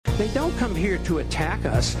They don't come here to attack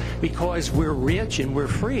us because we're rich and we're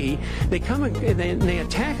free. They come and they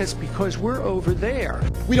attack us because we're over there.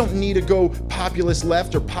 We don't need to go populist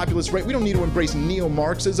left or populist right. We don't need to embrace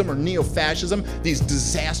neo-Marxism or neo-fascism, these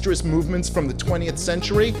disastrous movements from the 20th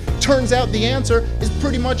century. Turns out the answer is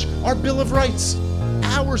pretty much our Bill of Rights,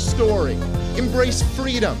 our story. Embrace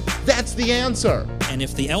freedom. That's the answer. And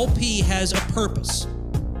if the LP has a purpose,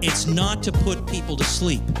 it's not to put people to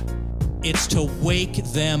sleep. It's to wake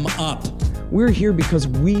them up. We're here because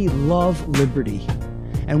we love liberty,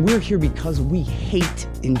 and we're here because we hate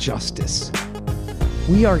injustice.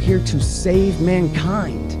 We are here to save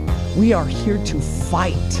mankind. We are here to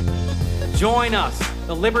fight. Join us,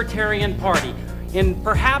 the Libertarian Party, in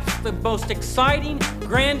perhaps the most exciting,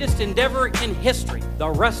 grandest endeavor in history, the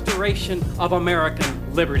restoration of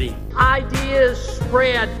American liberty. Ideas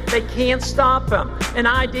spread, they can't stop them. An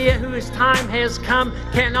idea whose time has come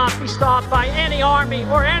cannot be stopped by any army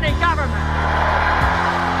or any government.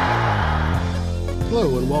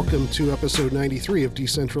 Hello and welcome to episode 93 of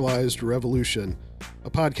Decentralized Revolution, a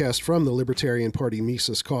podcast from the Libertarian Party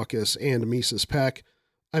Mises Caucus and Mises PAC.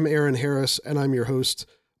 I'm Aaron Harris and I'm your host.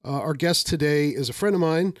 Our guest today is a friend of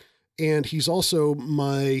mine, and he's also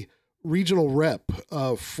my regional rep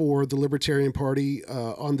for the Libertarian Party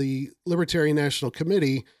on the Libertarian National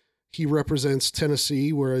Committee. He represents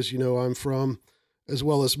Tennessee, where, as you know, I'm from, as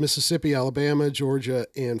well as Mississippi, Alabama, Georgia,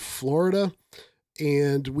 and Florida.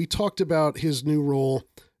 And we talked about his new role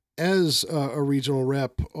as a regional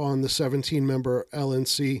rep on the 17-member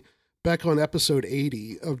LNC back on episode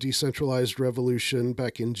 80 of Decentralized Revolution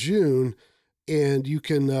back in June. And you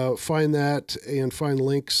can find that and find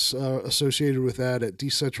links associated with that at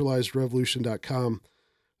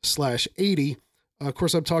decentralizedrevolution.com/80. Of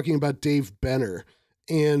course, I'm talking about Dave Benner.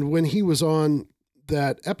 And when he was on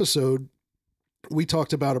that episode, we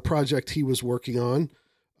talked about a project he was working on,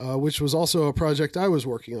 which was also a project I was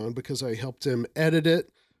working on because I helped him edit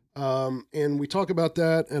it. And we talk about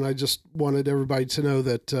that. And I just wanted everybody to know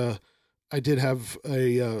that I did have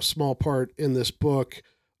a small part in this book.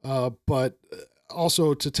 But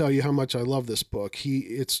also to tell you how much I love this book.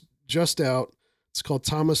 It's just out. It's called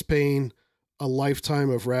Thomas Paine, A Lifetime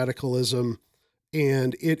of Radicalism.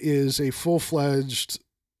 And it is a full-fledged,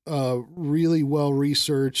 really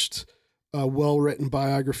well-researched, well-written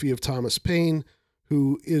biography of Thomas Paine,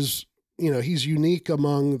 who is, he's unique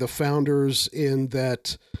among the founders in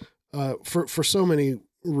that, for so many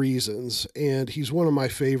reasons. And he's one of my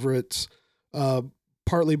favorites,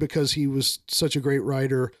 partly because he was such a great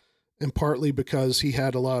writer and partly because he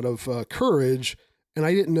had a lot of courage. And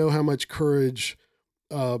I didn't know how much courage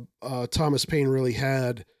Thomas Paine really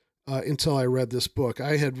had until I read this book.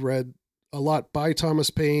 I had read a lot by Thomas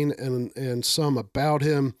Paine and some about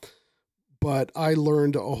him, but I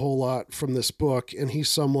learned a whole lot from this book. And he's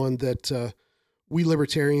someone that we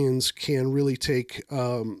libertarians can really take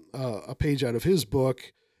a page out of his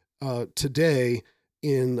book today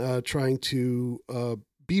in trying to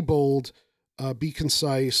be bold, be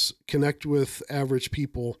concise, connect with average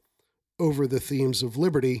people over the themes of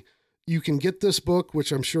liberty. You can get this book,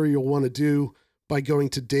 which I'm sure you'll want to do, by going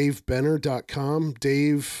to davebenner.com.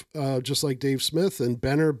 Dave, just like Dave Smith, and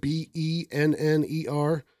Benner,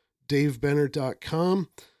 Benner, davebenner.com.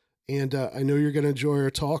 And I know you're going to enjoy our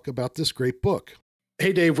talk about this great book.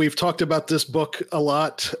 Hey, Dave, we've talked about this book a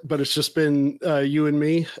lot, but it's just been you and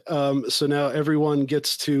me. So now everyone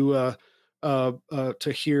gets to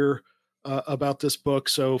hear about this book.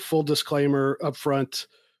 So full disclaimer up front,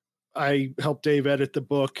 I helped Dave edit the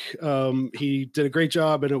book. He did a great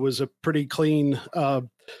job, and it was a pretty clean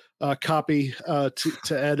copy to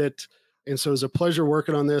edit. And so it was a pleasure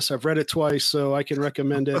working on this. I've read it twice, so I can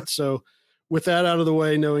recommend it. So with that out of the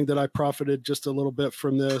way, knowing that I profited just a little bit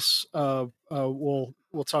from this, we'll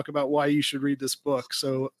talk about why you should read this book.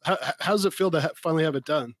 So how does it feel to finally have it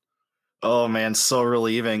done? Oh man, so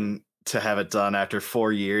relieving to have it done after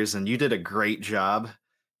 4 years. And you did a great job.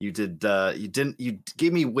 You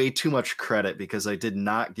gave me way too much credit because I did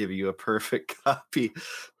not give you a perfect copy,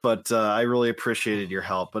 but I really appreciated your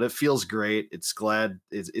help. But it feels great. It's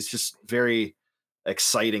just very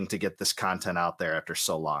exciting to get this content out there after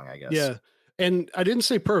so long, I guess. Yeah. And I didn't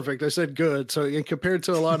say perfect. I said good. So compared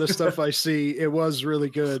to a lot of stuff I see, it was really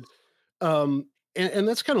good. And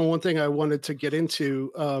that's kind of one thing I wanted to get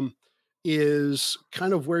into is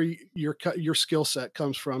kind of where your skill set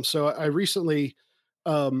comes from. So I recently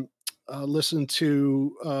listened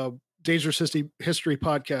to Dangerous History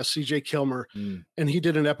podcast, CJ Kilmer, and he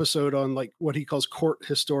did an episode on like what he calls court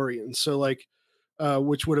historians. So like,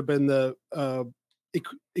 which would have been the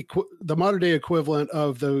modern day equivalent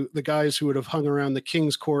of the guys who would have hung around the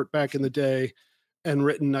King's Court back in the day and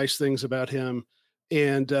written nice things about him.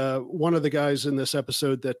 And one of the guys in this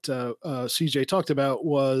episode that CJ talked about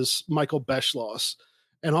was Michael Beschloss.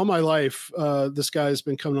 And all my life, this guy's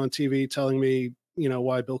been coming on TV telling me,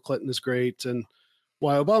 why Bill Clinton is great and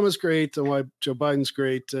why Obama's great and why Joe Biden's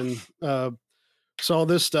great and so all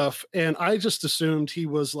this stuff. And I just assumed he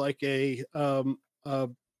was like a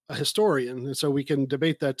historian. And so we can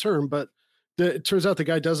debate that term, but it turns out the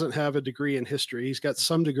guy doesn't have a degree in history. He's got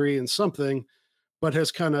some degree in something, but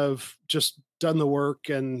has kind of just done the work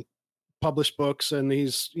and published books, and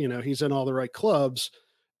he's in all the right clubs.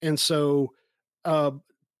 And so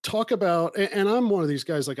talk about, and I'm one of these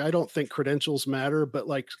guys, like, I don't think credentials matter, but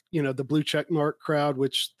like, the blue check mark crowd,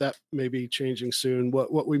 which that may be changing soon,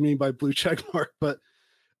 what we mean by blue check mark, but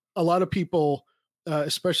a lot of people,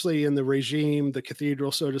 especially in the regime, the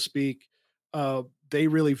cathedral, so to speak, they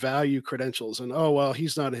really value credentials and, oh, well,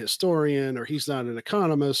 he's not a historian or he's not an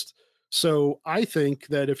economist. So I think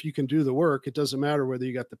that if you can do the work, it doesn't matter whether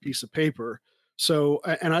you got the piece of paper. So,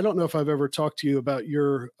 and I don't know if I've ever talked to you about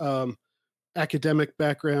your academic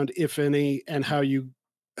background, if any, and how you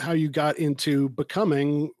got into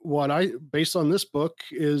becoming what based on this book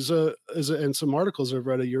and some articles I've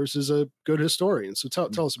read of yours, is a good historian. So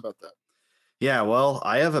tell us about that. Yeah, well,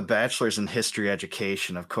 I have a bachelor's in history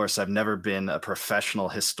education. Of course, I've never been a professional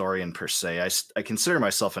historian per se. I consider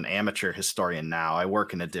myself an amateur historian now. I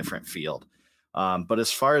work in a different field. But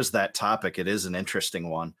as far as that topic, it is an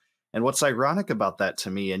interesting one. And what's ironic about that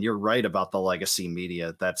to me, and you're right about the legacy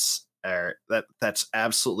media, that's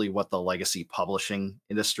absolutely what the legacy publishing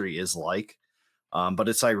industry is like. But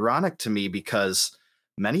it's ironic to me because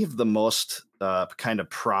many of the most kind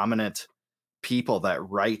of prominent people that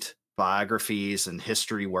write biographies and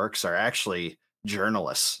history works are actually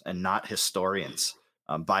journalists and not historians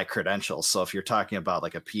by credentials. So if you're talking about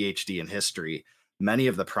like a PhD in history, many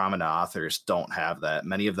of the prominent authors don't have that.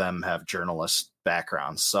 Many of them have journalist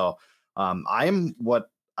backgrounds. So I'm what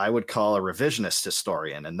I would call a revisionist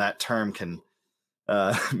historian, and that term can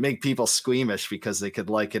make people squeamish because they could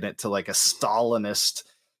liken it to like a Stalinist,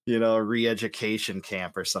 re-education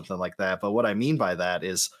camp or something like that. But what I mean by that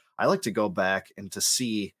is I like to go back and to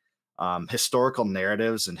see historical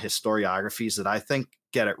narratives and historiographies that I think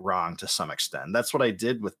get it wrong to some extent. That's what I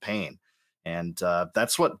did with Paine. And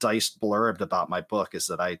that's what Dice blurbed about my book, is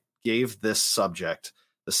that I gave this subject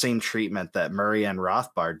the same treatment that Murray N.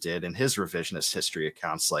 Rothbard did in his revisionist history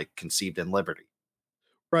accounts, like Conceived in Liberty.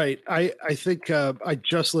 Right. I think I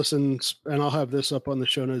just listened, and I'll have this up on the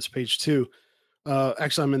show notes page too.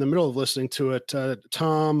 Actually, I'm in the middle of listening to it.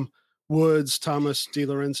 Tom Woods, Thomas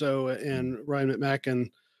DiLorenzo, and Ryan McMacken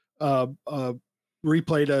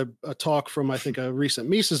replayed a talk from, I think, a recent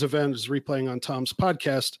Mises event, is replaying on Tom's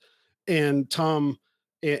podcast. And Tom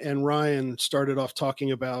and Ryan started off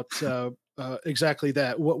talking about exactly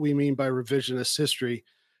that, what we mean by revisionist history.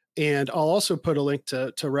 And I'll also put a link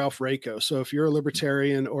to Ralph Raico. So if you're a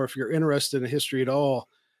libertarian or if you're interested in history at all,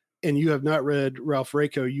 and you have not read Ralph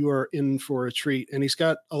Raico, you are in for a treat. And he's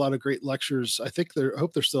got a lot of great lectures. I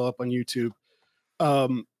hope they're still up on YouTube.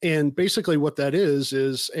 And basically what that is,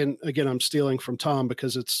 and again, I'm stealing from Tom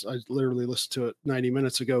because I literally listened to it 90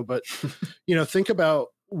 minutes ago, but, think about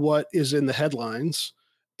what is in the headlines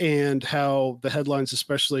and how the headlines,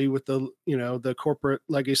 especially with the corporate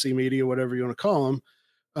legacy media, whatever you want to call them,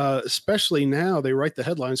 especially now, they write the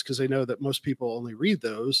headlines because they know that most people only read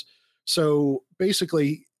those. So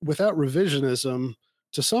basically, without revisionism,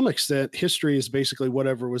 to some extent, history is basically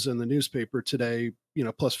whatever was in the newspaper today,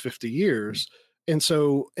 plus 50 years. And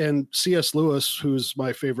C.S. Lewis, who's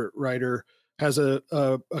my favorite writer, has a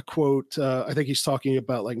quote. I think he's talking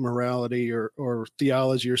about like morality or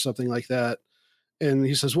theology or something like that. And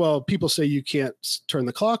he says, well, people say you can't turn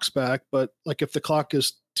the clocks back, but like if the clock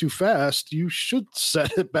is too fast, you should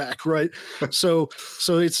set it back, right? so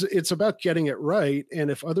it's about getting it right.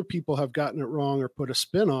 And if other people have gotten it wrong or put a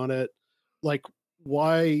spin on it, like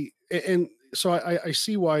why? And so I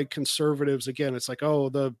see why conservatives, again, it's like, oh,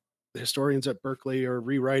 the historians at Berkeley are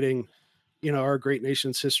rewriting, our great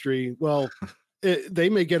nation's history. Well, they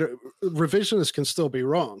may get it. Revisionists can still be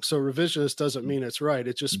wrong. So revisionist doesn't mean it's right.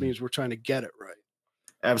 It just means we're trying to get it right.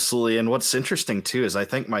 Absolutely. And what's interesting too is I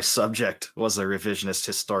think my subject was a revisionist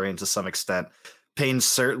historian to some extent. Paine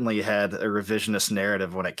certainly had a revisionist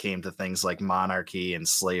narrative when it came to things like monarchy and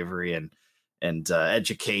slavery and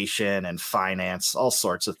education and finance, all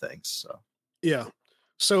sorts of things. So yeah.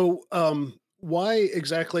 So why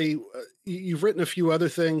exactly? You've written a few other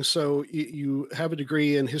things. So you have a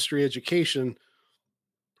degree in history education,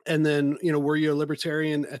 and then were you a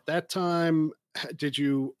libertarian at that time? Did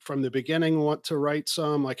you from the beginning want to write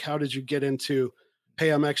some? Like, how did you get into,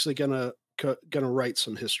 hey, I'm actually going to going to write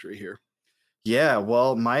some history here? Yeah,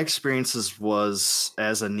 well, my experiences was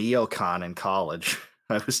as a neocon in college.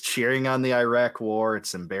 I was cheering on the Iraq War.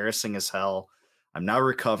 It's embarrassing as hell. I'm now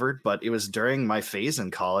recovered, but it was during my phase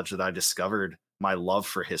in college that I discovered my love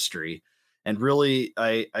for history. And really,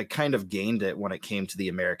 I kind of gained it when it came to the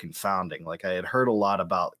American founding. Like, I had heard a lot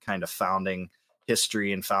about kind of founding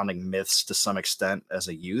history and founding myths to some extent as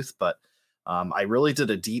a youth, but I really did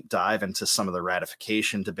a deep dive into some of the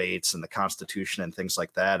ratification debates and the Constitution and things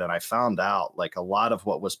like that. And I found out like a lot of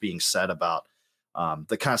what was being said about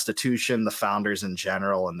the Constitution, the founders in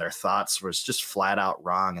general, and their thoughts was just flat out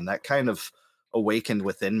wrong. And that kind of awakened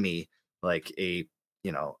within me like a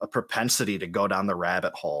propensity to go down the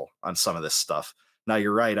rabbit hole on some of this stuff. Now,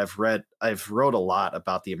 you're right. I've wrote a lot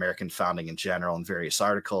about the American founding in general in various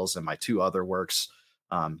articles, and my 2 other works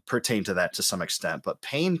pertain to that to some extent. But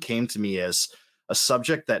Paine came to me as a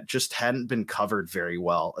subject that just hadn't been covered very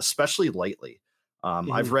well, especially lately.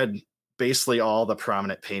 I've read basically all the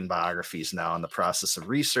prominent Paine biographies now in the process of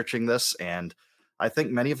researching this, and I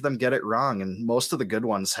think many of them get it wrong, and most of the good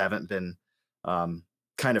ones haven't been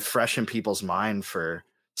kind of fresh in people's mind for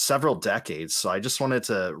several decades. So I just wanted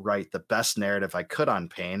to write the best narrative I could on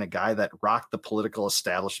Paine, a guy that rocked the political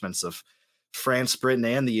establishments of France, Britain,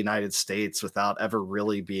 and the United States without ever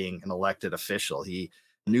really being an elected official. He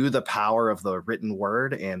knew the power of the written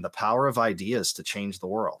word and the power of ideas to change the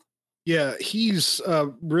world. Yeah, he's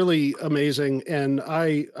really amazing. And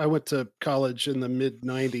I went to college in the mid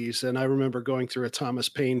 90s, and I remember going through a Thomas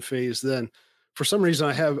Paine phase then. For some reason,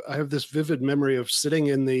 I have this vivid memory of sitting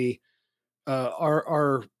in the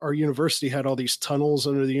our university had all these tunnels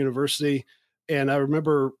under the university. And I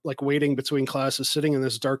remember like waiting between classes, sitting in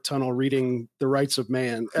this dark tunnel, reading The Rights of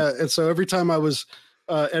Man. And so every time I was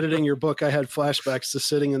editing your book, I had flashbacks to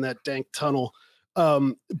sitting in that dank tunnel.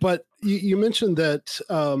 But you mentioned that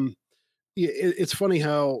it's funny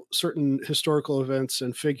how certain historical events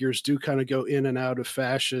and figures do kind of go in and out of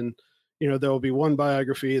fashion. There'll be one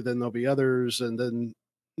biography, then there'll be others, and then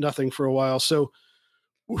nothing for a while. So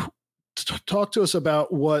talk to us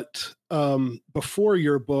about what before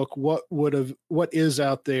your book, what is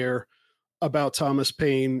out there about Thomas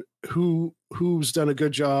Paine, who's done a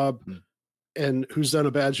good job and who's done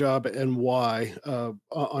a bad job, and why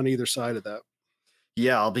on either side of that.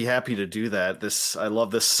 Yeah, I'll be happy to do that. I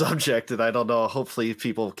love this subject, and I don't know, hopefully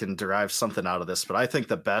people can derive something out of this, but I think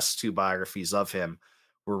the best 2 biographies of him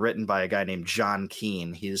were written by a guy named John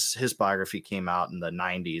Keane. His biography came out in the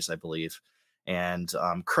 90s, I believe. And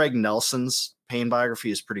Craig Nelson's Paine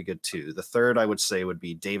biography is pretty good too. The third I would say would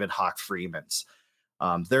be David Hawk Freeman's.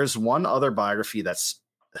 There's one other biography that's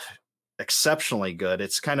exceptionally good.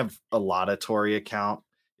 It's kind of a laudatory account,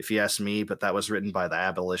 if you ask me, but that was written by the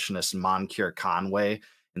abolitionist Moncure Conway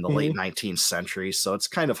in the late 19th century. So it's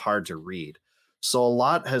kind of hard to read. So a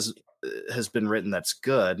lot has been written that's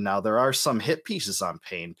good. Now, there are some hit pieces on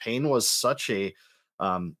Paine. Paine was such a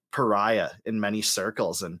pariah in many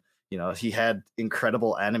circles, and he had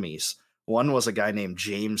incredible enemies. One was a guy named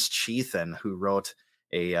James Chethan, who wrote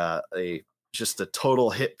just a total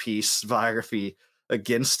hit piece biography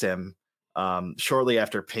against him shortly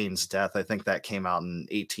after Paine's death. I think that came out in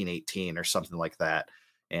 1818 or something like that.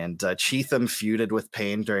 And Chethan feuded with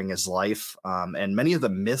Paine during his life, and many of the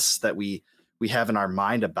myths that we have in our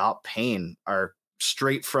mind about Paine are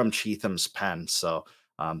straight from Chetham's pen. So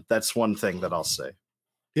that's one thing that I'll say.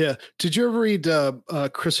 Yeah. Did you ever read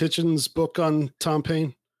Chris Hitchens' book on Tom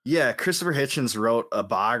Paine? Yeah, Christopher Hitchens wrote a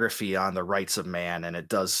biography on the Rights of Man, and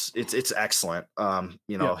it's excellent.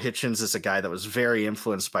 Hitchens is a guy that was very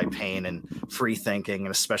influenced by Paine and free thinking,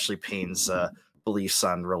 and especially Paine's beliefs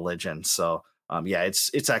on religion. So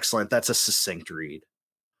it's excellent. That's a succinct read.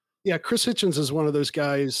 Yeah, Chris Hitchens is one of those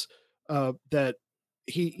guys that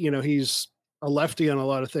he's a lefty on a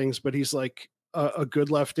lot of things, but he's like a good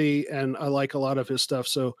lefty, and I like a lot of his stuff.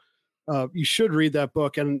 So you should read that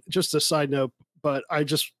book. And just a side note, but I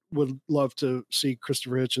just would love to see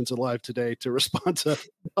Christopher Hitchens alive today to respond to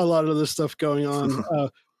a lot of this stuff going on.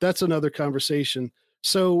 That's another conversation.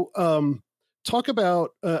 So talk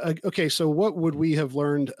about, so what would we have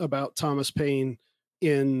learned about Thomas Paine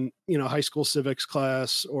in, high school civics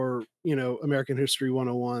class or, American History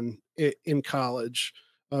 101 in college?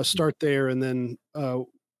 Start there, and then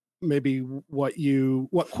maybe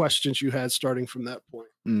what questions you had starting from that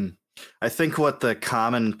point. I think what the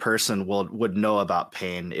common person would know about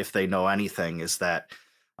Paine, if they know anything, is that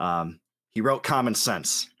he wrote Common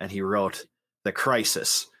Sense and he wrote The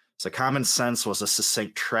Crisis. So Common Sense was a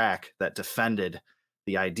succinct tract that defended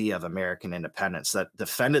the idea of American independence, that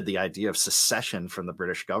defended the idea of secession from the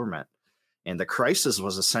British government. And The Crisis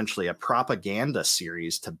was essentially a propaganda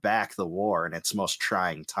series to back the war in its most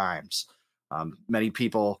trying times. Many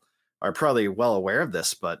people are probably well aware of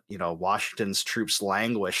this, but Washington's troops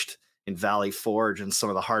languished in Valley Forge, and some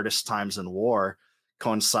of the hardest times in war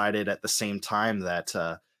coincided at the same time that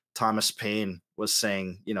Thomas Paine was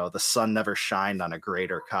saying, the sun never shined on a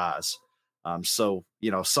greater cause. So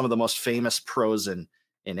some of the most famous prose in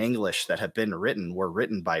English that have been written were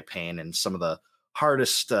written by Paine in some of the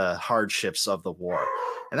hardest hardships of the war.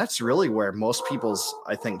 And that's really where most people's,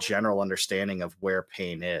 I think, general understanding of where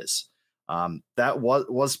Paine is. That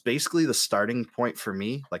was basically the starting point for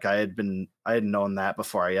me. Like I had known that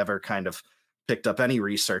before I ever kind of picked up any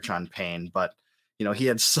research on Paine, but he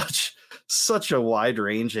had such a wide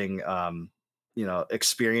ranging,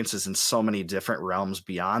 experiences in so many different realms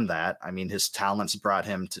beyond that. I mean, his talents brought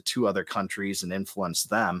him to 2 other countries and influenced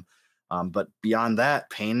them. But beyond that,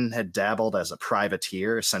 Paine had dabbled as a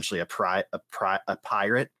privateer, essentially a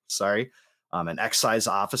pirate, an excise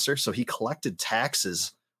officer. So he collected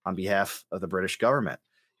taxes on behalf of the British government.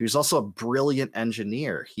 He was also a brilliant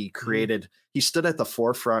engineer. He stood at the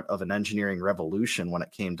forefront of an engineering revolution when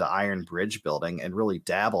it came to iron bridge building, and really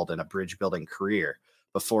dabbled in a bridge building career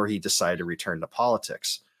before he decided to return to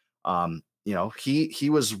politics. He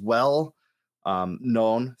was well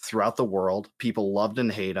known throughout the world. People loved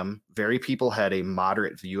and hated him. Very people had a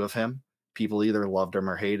moderate view of him. People either loved him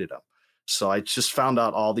or hated him. So I just found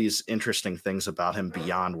out all these interesting things about him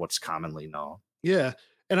beyond what's commonly known. Yeah.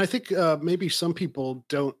 And I think maybe some people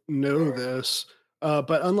don't know this,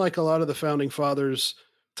 but unlike a lot of the founding fathers,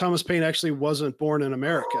 Thomas Paine actually wasn't born in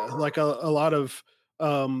America. Like a lot of,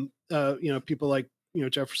 people like,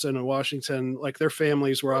 Jefferson and Washington, like their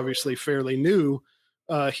families were obviously fairly new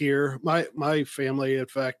here. My family, in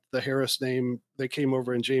fact, the Harris name, they came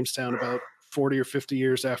over in Jamestown about 40 or 50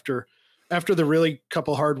 years after the really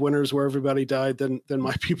couple hard winters where everybody died. Then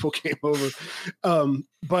my people came over.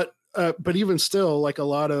 But even still, like a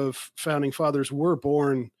lot of founding fathers were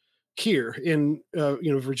born here in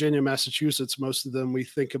Virginia, Massachusetts. Most of them we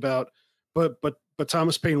think about, but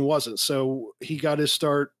Thomas Paine wasn't. So he got his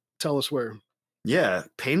start. Tell us where. Yeah,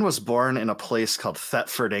 Paine was born in a place called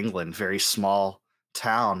Thetford, England, very small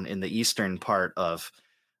town in the eastern part of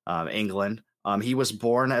England. He was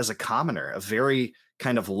born as a commoner, a very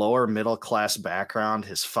kind of lower middle class background.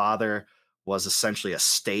 His father was essentially a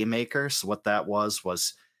staymaker. So what that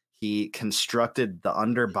was he constructed the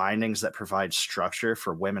underbindings that provide structure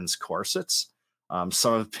for women's corsets.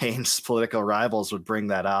 Some of Paine's political rivals would bring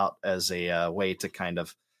that out as a way to kind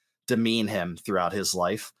of demean him throughout his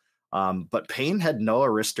life. But Paine had no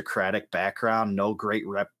aristocratic background, no great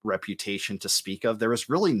reputation to speak of. There was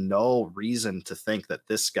really no reason to think that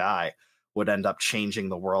this guy would end up changing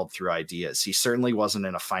the world through ideas. He certainly wasn't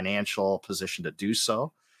in a financial position to do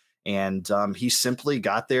so. And he simply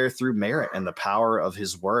got there through merit and the power of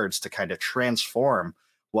his words to kind of transform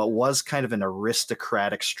what was kind of an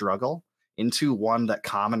aristocratic struggle into one that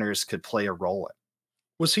commoners could play a role in.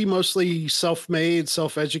 Was he mostly self-made,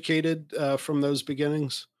 self-educated from those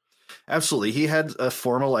beginnings? Absolutely. He had a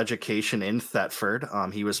formal education in Thetford.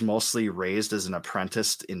 He was mostly raised as an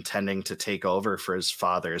apprentice, intending to take over for his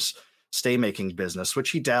father's staymaking business,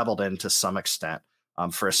 which he dabbled in to some extent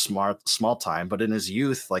for a small time. But in his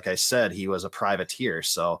youth, like I said, he was a privateer.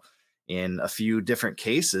 So in a few different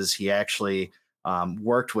cases, he actually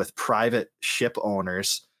worked with private ship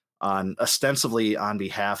owners ostensibly on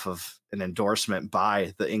behalf of an endorsement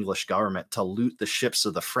by the English government to loot the ships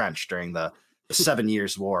of the French during the 7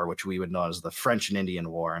 Years' War, which we would know as the French and Indian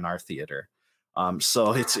War in our theater.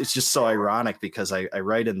 So it's just so ironic because I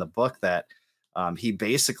write in the book that he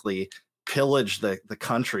basically pillaged the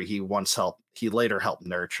country he later helped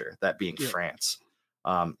nurture, that being France.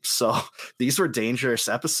 So these were dangerous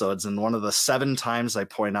episodes. And one of the 7 times I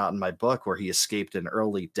point out in my book where he escaped an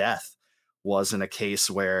early death was in a case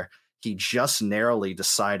where he just narrowly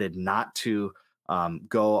decided not to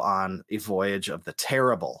go on a voyage of the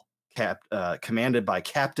Terrible, commanded by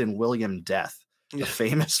Captain William Death, the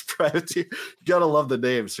famous privateer. You gotta love the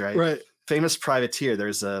names, right? Right. Famous privateer.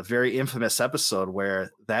 There's a very infamous episode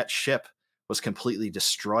where that ship was completely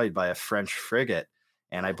destroyed by a French frigate,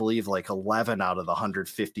 and I believe like 11 out of the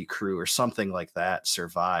 150 crew or something like that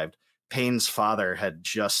survived. Paine's father had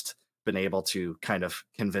just been able to kind of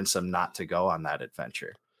convince him not to go on that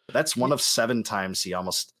adventure. That's one of 7 times he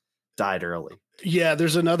almost died early. Yeah,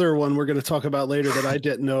 there's another one we're going to talk about later that I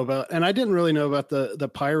didn't know about. And I didn't really know about the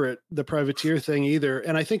privateer thing either.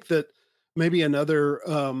 And I think that maybe another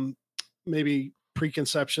maybe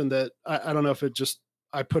preconception that I don't know if it just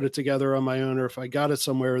I put it together on my own or if I got it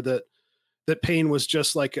somewhere, that that Paine was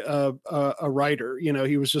just like a writer. You know,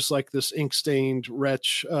 he was just like this ink stained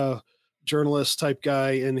wretch, journalist type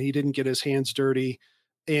guy, and he didn't get his hands dirty.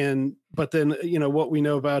 But then, you know, what we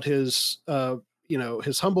know about his, you know,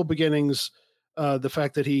 his humble beginnings, the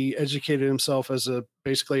fact that he educated himself as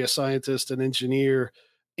basically a scientist and engineer,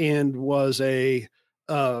 and was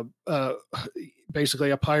basically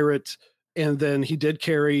a pirate. And then he did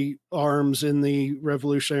carry arms in the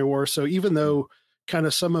Revolutionary War. So even though kind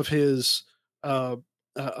of some of his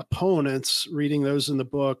opponents, reading those in the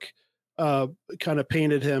book, kind of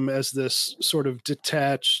painted him as this sort of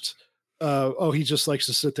detached, he just likes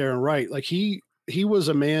to sit there and write. Like he was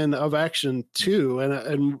a man of action too.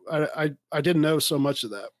 And I didn't know so much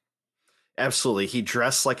of that. Absolutely. He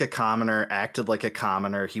dressed like a commoner, acted like a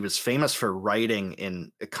commoner. He was famous for writing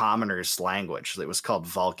in a commoner's language. It was called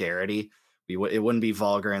vulgarity. It wouldn't be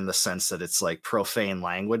vulgar in the sense that it's like profane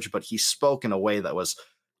language, but he spoke in a way that was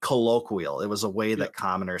colloquial. It was a way that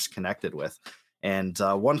commoners connected with. And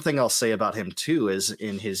one thing I'll say about him too is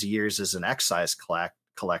in his years as an excise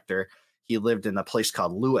collector, he lived in a place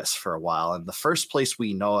called Lewis for a while. And the first place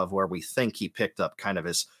we know of where we think he picked up kind of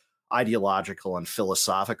his ideological and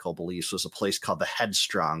philosophical beliefs was a place called the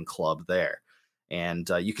Headstrong Club there. And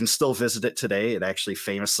you can still visit it today. It actually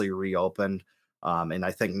famously reopened in,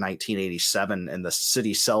 I think, 1987, and the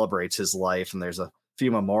city celebrates his life, and there's a few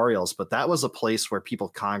memorials, but that was a place where people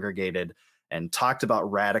congregated and talked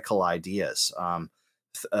about radical ideas.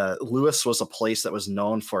 Lewis was a place that was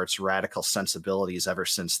known for its radical sensibilities ever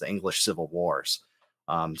since the English Civil Wars.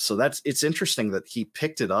 So it's interesting that he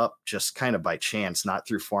picked it up just kind of by chance, not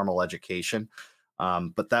through formal education.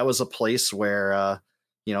 But that was a place where,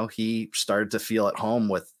 he started to feel at home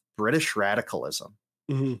with British radicalism.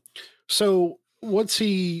 Mm-hmm. So what's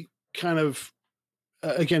he kind of,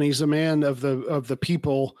 again, he's a man of the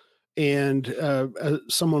people, and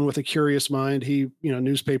someone with a curious mind. He,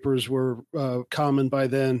 newspapers were common by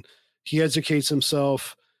then. He educates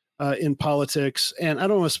himself in politics, and I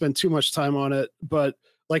don't want to spend too much time on it, but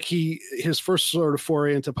like his first sort of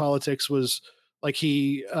foray into politics was like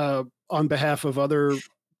he, on behalf of other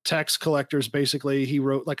tax collectors, basically, he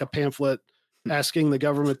wrote like a pamphlet asking the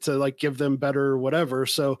government to like give them better whatever.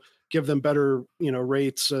 So give them better,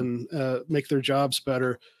 rates and make their jobs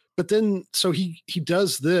better. But then, so he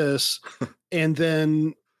does this, and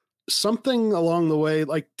then something along the way,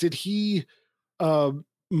 like, did he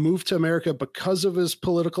move to America because of his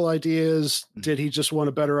political ideas? Did he just want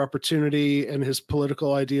a better opportunity and his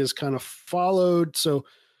political ideas kind of followed? So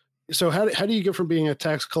how do you get from being a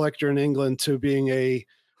tax collector in England to being a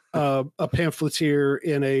pamphleteer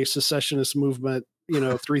in a secessionist movement,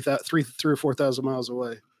 3 or 4,000 miles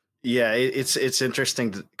away? Yeah, it's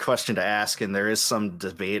interesting question to ask, and there is some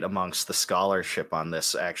debate amongst the scholarship on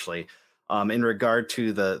this, actually. In regard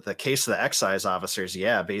to the case of the excise officers,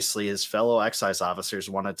 basically his fellow excise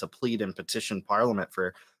officers wanted to plead and petition Parliament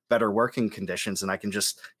for better working conditions, and I can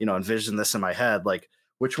just envision this in my head, like,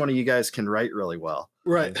 which one of you guys can write really well?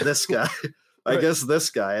 Right. And this guy. I guess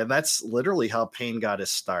this guy, and that's literally how Paine got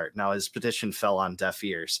his start. Now his petition fell on deaf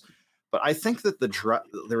ears. But I think that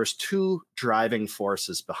there was two driving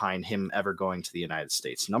forces behind him ever going to the United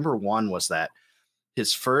States. Number one was that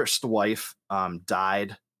his first wife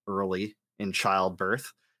died early in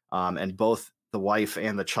childbirth, and both the wife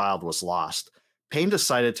and the child was lost. Paine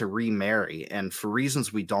decided to remarry, and for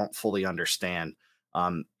reasons we don't fully understand,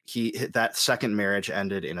 that second marriage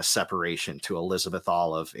ended in a separation to Elizabeth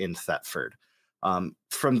Olive in Thetford.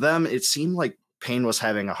 From them, it seemed like Paine was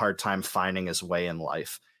having a hard time finding his way in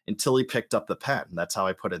life until he picked up the pen. That's how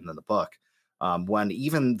I put it in the book. When,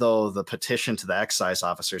 even though the petition to the excise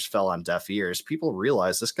officers fell on deaf ears, people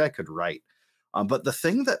realized this guy could write. But the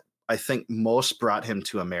thing that I think most brought him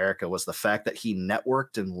to America was the fact that he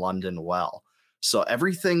networked in London well. So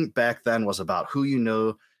everything back then was about who you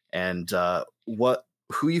knew and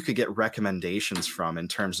who you could get recommendations from in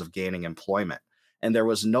terms of gaining employment. And there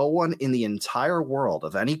was no one in the entire world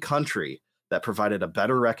of any country that provided a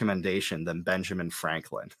better recommendation than Benjamin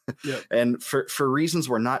Franklin. Yep. And for reasons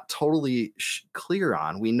we're not totally clear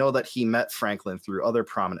on, we know that he met Franklin through other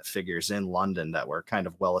prominent figures in London that were kind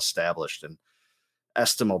of well-established and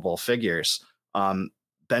estimable figures.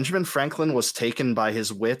 Benjamin Franklin was taken by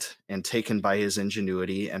his wit and taken by his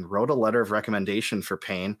ingenuity and wrote a letter of recommendation for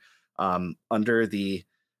Paine under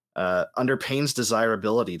Paine's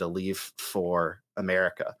desirability to leave for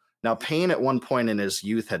America. Now, Paine at one point in his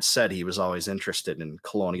youth had said he was always interested in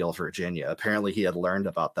colonial Virginia. Apparently, he had learned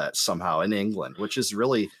about that somehow in England, which is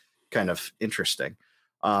really kind of interesting.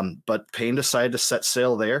 But Paine decided to set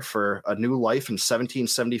sail there for a new life in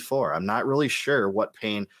 1774. I'm not really sure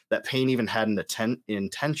that Paine even had an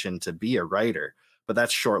intention to be a writer, but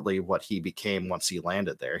that's shortly what he became once he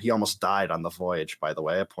landed there. He almost died on the voyage, by the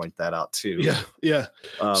way. I point that out too. Yeah.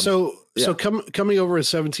 So coming over in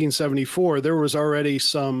 1774, there was already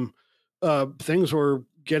some things were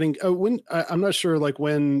getting I'm not sure like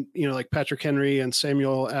when, like Patrick Henry and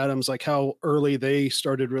Samuel Adams, like how early they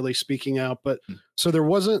started really speaking out. But so there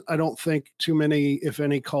wasn't, I don't think, too many, if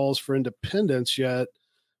any, calls for independence yet.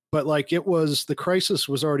 But like the crisis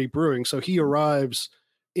was already brewing. So he arrives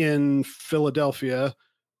in Philadelphia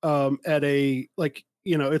at a, like,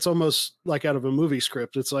 it's almost like out of a movie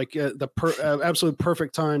script. It's like the absolute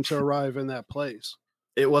perfect time to arrive in that place.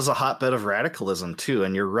 It was a hotbed of radicalism too,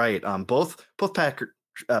 and you're right. Both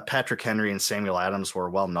Patrick Henry and Samuel Adams were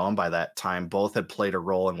well known by that time. Both had played a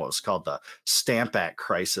role in what was called the Stamp Act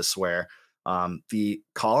crisis, where the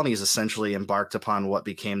colonies essentially embarked upon what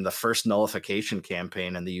became the first nullification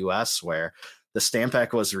campaign in the U.S., where the Stamp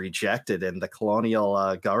Act was rejected and the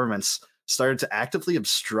colonial governments started to actively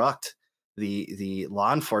obstruct the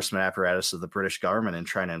law enforcement apparatus of the British government in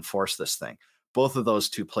trying to enforce this thing. Both of those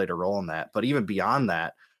two played a role in that. But even beyond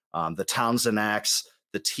that, the Townshend Acts,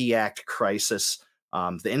 the Tea Act crisis,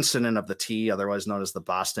 the incident of the tea, otherwise known as the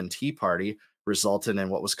Boston Tea Party, resulted in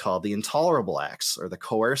what was called the Intolerable Acts, or the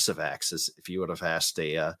Coercive Acts, as if you would have asked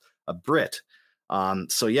a Brit.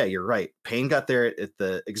 So yeah, you're right. Paine got there at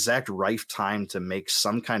the exact right time to make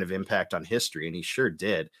some kind of impact on history, and he sure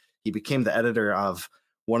did. He became the editor of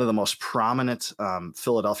one of the most prominent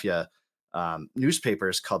Philadelphia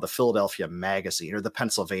newspapers called the Philadelphia Magazine, or the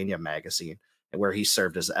Pennsylvania Magazine, where he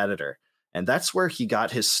served as editor. And that's where he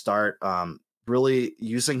got his start, really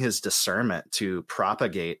using his discernment to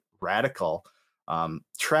propagate radical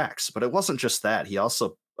tracts. But it wasn't just that. He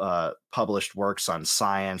also published works on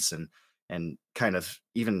science and kind of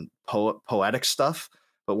even poetic stuff.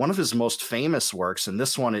 But one of his most famous works, and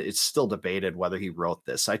this one, it's still debated whether he wrote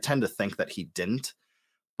this. I tend to think that he didn't.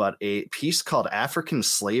 But a piece called African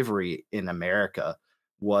Slavery in America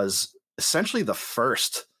was essentially the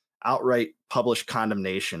first outright published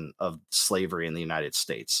condemnation of slavery in the United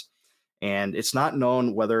States. And it's not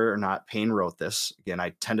known whether or not Paine wrote this. Again,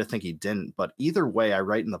 I tend to think he didn't. But either way, I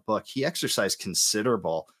write in the book, he exercised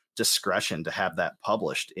considerable discretion to have that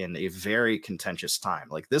published in a very contentious time.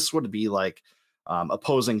 Like, this would be like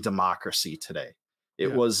opposing democracy today.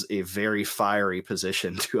 It was a very fiery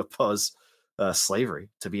position to oppose slavery,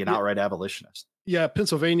 to be an outright abolitionist. Yeah,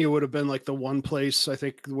 Pennsylvania would have been like the one place, I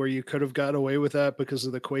think, where you could have got away with that because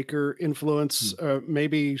of the Quaker influence,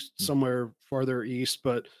 maybe somewhere farther east.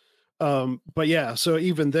 But yeah, so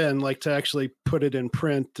even then, like, to actually put it in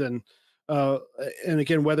print and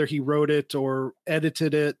again, whether he wrote it or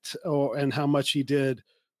edited it and how much he did,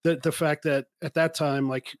 the fact that at that time,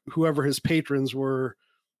 like, whoever his patrons were,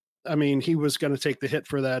 I mean, he was going to take the hit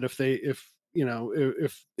for that. If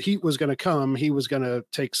heat was going to come, he was going to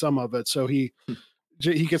take some of it. So he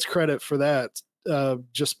gets credit for that,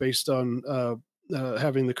 just based on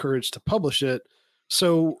having the courage to publish it.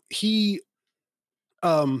 So what's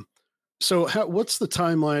the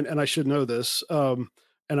timeline? And I should know this,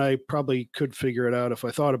 and I probably could figure it out if I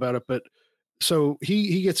thought about it. But so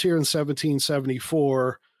he gets here in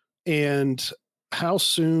 1774, and how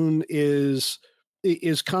soon is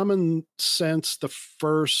Common Sense the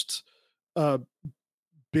first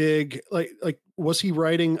big, like was he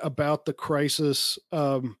writing about the crisis,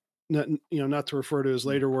 not to refer to his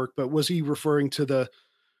later work, but was he referring to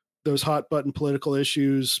those hot button political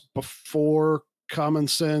issues before Common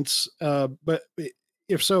Sense? But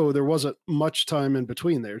if so, there wasn't much time in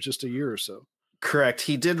between there, just a year or so. Correct.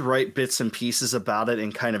 He did write bits and pieces about it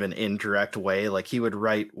in kind of an indirect way. Like, he would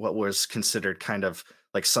write what was considered kind of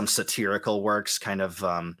like some satirical works, kind of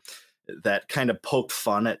that kind of poked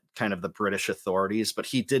fun at kind of the British authorities, but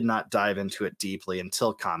he did not dive into it deeply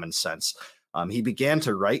until Common Sense. He began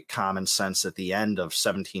to write Common Sense at the end of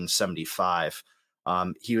 1775.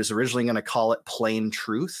 He was originally going to call it Plain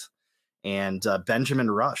Truth, and Benjamin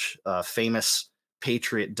Rush, a famous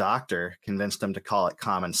patriot doctor, convinced him to call it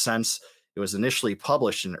Common Sense. It was initially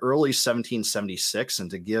published in early 1776, and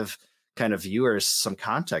to give kind of viewers some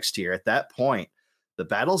context here, at that point, the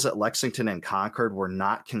battles at Lexington and Concord were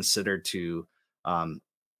not considered to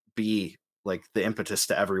be like the impetus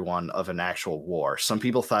to everyone of an actual war. Some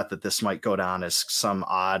people thought that this might go down as some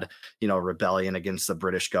odd, rebellion against the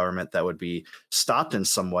British government that would be stopped in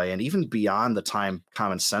some way. And even beyond the time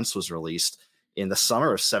Common Sense was released in the summer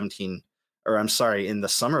of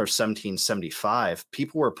 1775,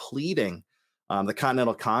 people were pleading the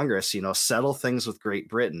Continental Congress, settle things with Great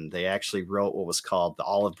Britain. They actually wrote what was called the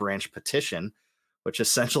Olive Branch Petition, which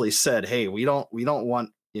essentially said, hey, we don't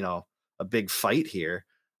want, a big fight here.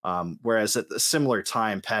 Whereas at a similar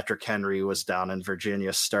time, Patrick Henry was down in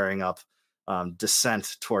Virginia stirring up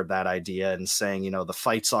dissent toward that idea and saying, the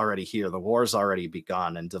fight's already here, the war's already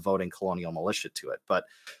begun, and devoting colonial militia to it. But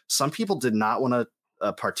some people did not want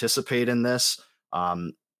to participate in this.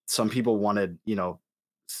 Some people wanted,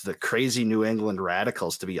 the crazy New England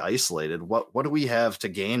radicals to be isolated. What do we have to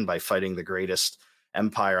gain by fighting the greatest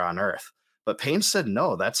empire on earth? But Paine said,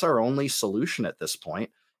 no, that's our only solution at this point.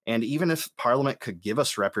 And even if Parliament could give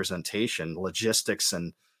us representation, logistics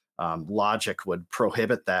and logic would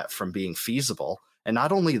prohibit that from being feasible. And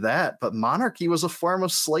not only that, but monarchy was a form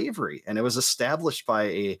of slavery, and it was established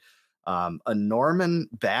by a Norman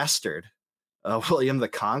bastard, William the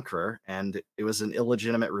Conqueror, and it was an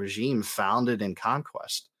illegitimate regime founded in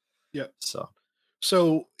conquest. Yeah.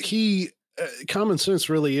 So he common sense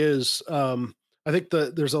really is. I think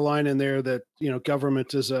there's a line in there that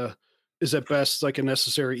government is at best like a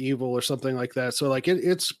necessary evil or something like that. So like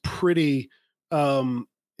it's pretty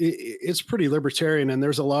it's pretty libertarian, and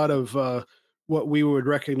there's a lot of what we would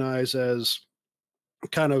recognize as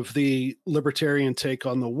kind of the libertarian take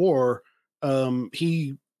on the war.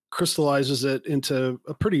 He crystallizes it into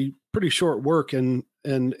a pretty short work, and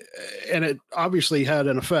it obviously had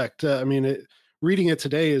an effect. Reading it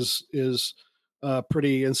today is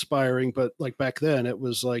pretty inspiring, but like back then it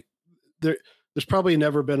was like there's probably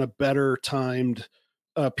never been a better timed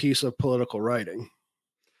piece of political writing.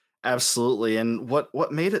 Absolutely. And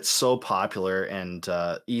what made it so popular and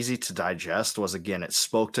easy to digest was, again, it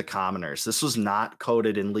spoke to commoners. This was not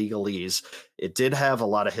coded in legalese. It did have a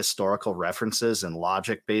lot of historical references and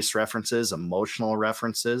logic-based references, emotional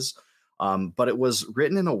references, but it was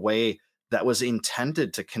written in a way that was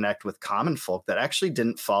intended to connect with common folk that actually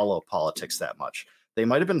didn't follow politics that much. They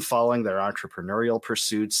might have been following their entrepreneurial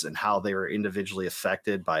pursuits and how they were individually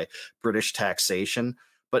affected by British taxation.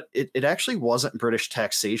 But it actually wasn't British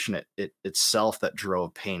taxation itself that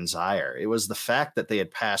drove Paine's ire. It was the fact that they had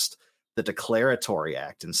passed the Declaratory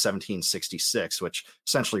Act in 1766, which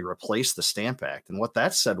essentially replaced the Stamp Act. And what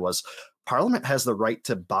that said was Parliament has the right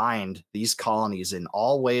to bind these colonies in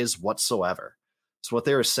all ways whatsoever. So what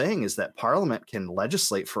they were saying is that Parliament can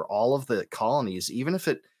legislate for all of the colonies, even if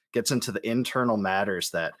it gets into the internal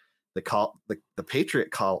matters that the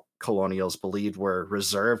Patriot colonials believed were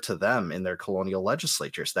reserved to them in their colonial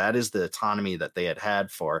legislatures. That is the autonomy that they had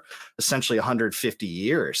for essentially 150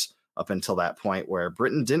 years up until that point, where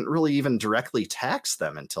Britain didn't really even directly tax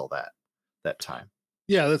them until that time.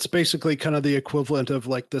 Yeah, that's basically kind of the equivalent of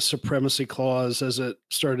like the supremacy clause as it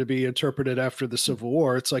started to be interpreted after the Civil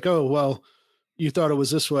War. It's like, oh, well, you thought it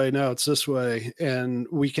was this way, now it's this way, and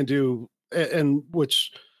we can do, and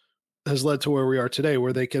which has led to where we are today,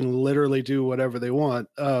 where they can literally do whatever they want.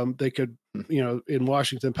 They could, in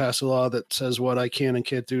Washington, pass a law that says what I can and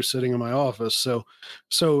can't do sitting in my office. So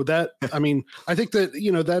that, I think that,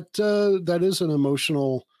 that is an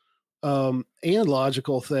emotional and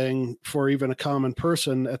logical thing for even a common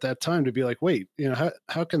person at that time to be like, wait,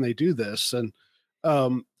 how can they do this? And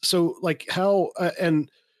so like how, and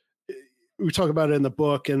we talk about it in the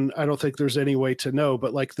book, and I don't think there's any way to know,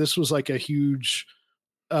 but like this was like a huge,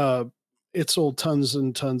 it sold tons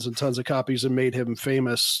and tons and tons of copies and made him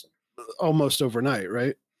famous almost overnight,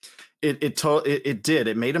 right? It did.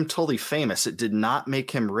 It made him totally famous. It did not make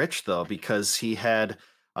him rich, though, because he had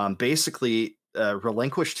basically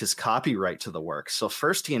relinquished his copyright to the work. So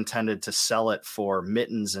first he intended to sell it for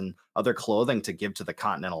mittens and other clothing to give to the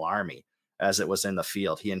Continental Army as it was in the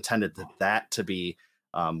field. He intended that to be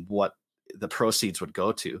what the proceeds would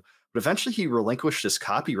go to. But eventually he relinquished his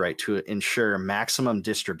copyright to ensure maximum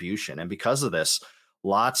distribution. And because of this,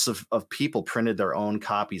 lots of people printed their own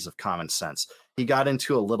copies of Common Sense. He got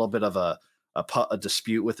into a little bit of a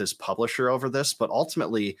dispute with his publisher over this, but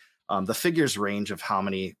ultimately the figures range of how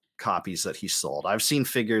many copies that he sold. I've seen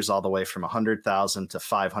figures all the way from 100,000 to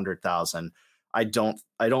 500,000. I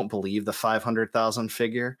don't believe the 500,000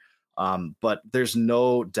 figure, but there's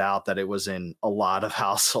no doubt that it was in a lot of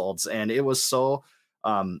households. And it was so...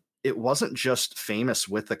 it wasn't just famous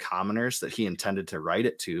with the commoners that he intended to write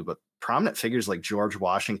it to, but prominent figures like George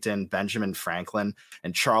Washington, Benjamin Franklin,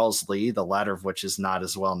 and Charles Lee, the latter of which is not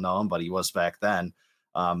as well known, but he was back then,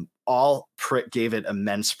 all gave it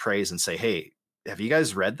immense praise and say, hey, have you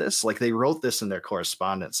guys read this? Like they wrote this in their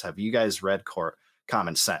correspondence. Have you guys read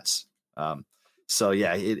Common Sense? So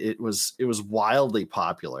yeah, it was wildly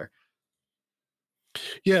popular.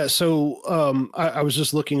 Yeah, so I was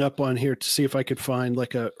just looking up on here to see if I could find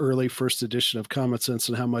like a early first edition of Common Sense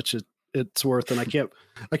and how much it's worth, and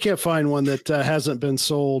I can't find one that hasn't been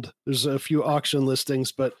sold. There's a few auction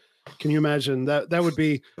listings, but can you imagine that would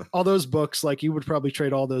be all those books? Like you would probably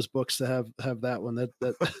trade all those books to have that one.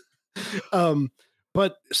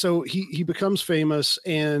 But so he becomes famous,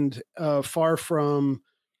 and far from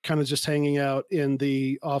kind of just hanging out in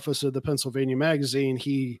the office of the Pennsylvania Magazine,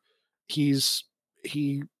 he's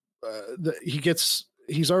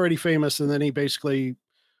already famous, and then he basically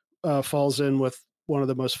falls in with one of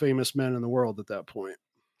the most famous men in the world at that point.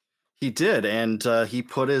 He did, and he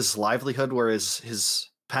put his livelihood where his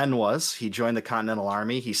pen was. He joined the Continental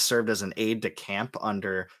Army. He served as an aide de camp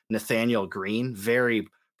under Nathaniel Greene, very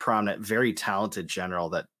prominent, very talented general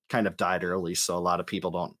that kind of died early, so a lot of people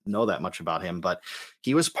don't know that much about him, but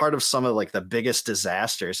he was part of some of like the biggest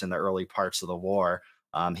disasters in the early parts of the war.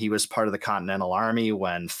 He was part of the Continental Army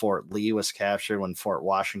when Fort Lee was captured, when Fort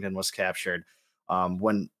Washington was captured,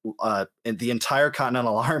 when the entire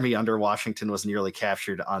Continental Army under Washington was nearly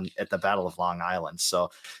captured at the Battle of Long Island. So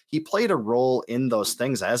he played a role in those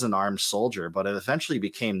things as an armed soldier, but it eventually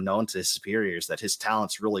became known to his superiors that his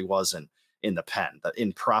talents really wasn't in the pen,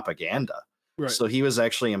 in propaganda. Right. So he was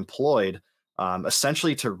actually employed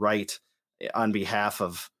essentially to write on behalf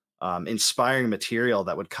of inspiring material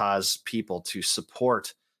that would cause people to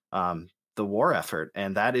support the war effort.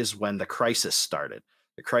 And that is when The Crisis started.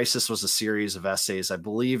 The Crisis was a series of essays. I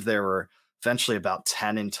believe there were eventually about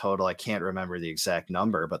 10 in total. I can't remember the exact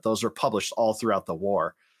number, but those were published all throughout the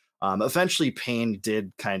war. Eventually, Paine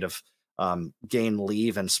did kind of gain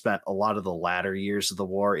leave and spent a lot of the latter years of the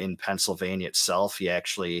war in Pennsylvania itself. He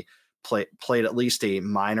actually played at least a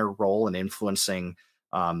minor role in influencing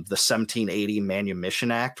the 1780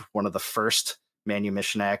 Manumission Act, one of the first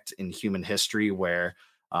Manumission Act in human history, where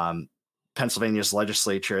Pennsylvania's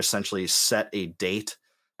legislature essentially set a date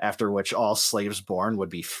after which all slaves born would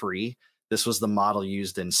be free. This was the model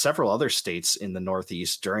used in several other states in the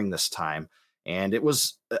Northeast during this time. And it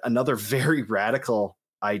was another very radical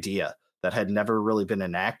idea that had never really been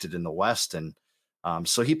enacted in the West. And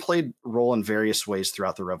so he played a role in various ways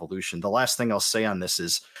throughout the Revolution. The last thing I'll say on this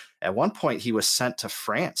is at one point he was sent to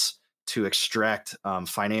France to extract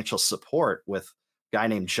financial support with a guy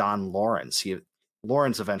named John Laurens.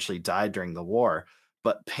 Laurens eventually died during the war,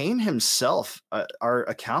 but Paine himself, our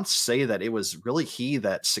accounts say that it was really he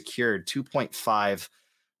that secured 2.5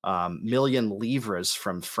 million livres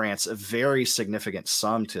from France, a very significant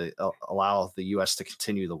sum to allow the U.S. to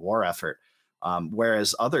continue the war effort,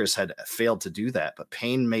 whereas others had failed to do that. But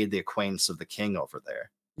Paine made the acquaintance of the king over there.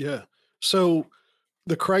 Yeah. So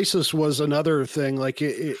The Crisis was another thing. Like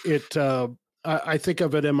I think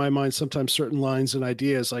of it in my mind sometimes, certain lines and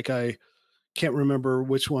ideas. Like I can't remember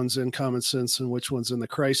which one's in Common Sense and which one's in The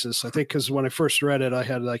Crisis. I think because when I first read it, I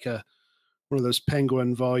had like one of those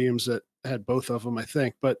Penguin volumes that had both of them, I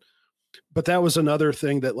think. But that was another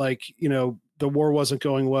thing that, like, you know, the war wasn't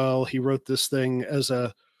going well. He wrote this thing as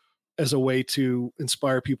a way to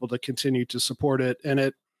inspire people to continue to support it. And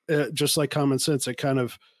it just like Common Sense, it kind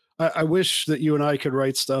of, I wish that you and I could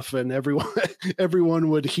write stuff and everyone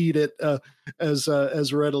would heed it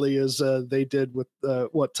as readily as they did with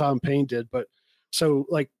what Tom Paine did. But so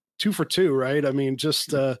like 2 for 2, right? I mean,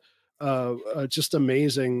 just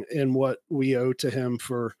amazing in what we owe to him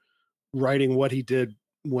for writing what he did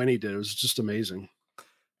when he did. It was just amazing.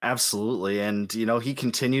 Absolutely. And, you know, he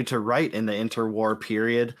continued to write in the interwar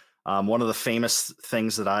period. One of the famous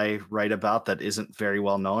things that I write about that isn't very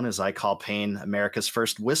well known is I call Paine America's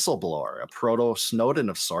first whistleblower, a proto-Snowden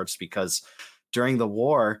of sorts, because during the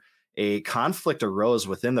war, a conflict arose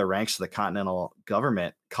within the ranks of the Continental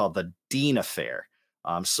government called the Dean Affair.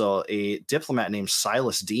 So a diplomat named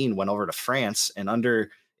Silas Dean went over to France, and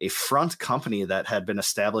under a front company that had been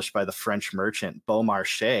established by the French merchant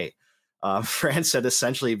Beaumarchais, France had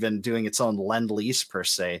essentially been doing its own lend-lease, per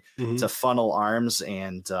se, to funnel arms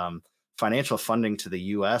and financial funding to the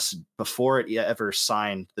U.S. before it ever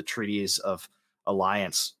signed the treaties of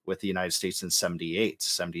alliance with the United States in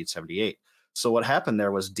 1778. So what happened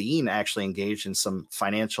there was Dean actually engaged in some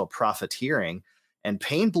financial profiteering, and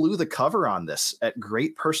Paine blew the cover on this at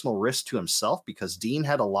great personal risk to himself, because Dean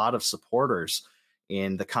had a lot of supporters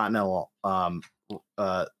in the Continental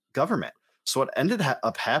government. So what ended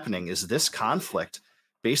up happening is this conflict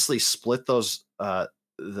basically split the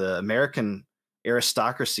American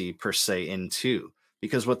aristocracy, per se, in two.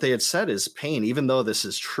 Because what they had said is, Paine, even though this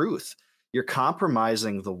is truth, you're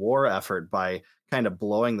compromising the war effort by kind of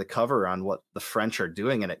blowing the cover on what the French are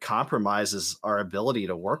doing, and it compromises our ability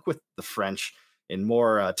to work with the French in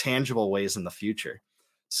more tangible ways in the future.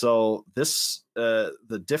 So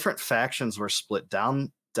the different factions were split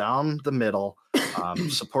down the middle.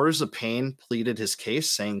 Supporters of Paine pleaded his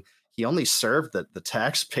case, saying he only served the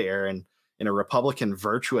taxpayer in a Republican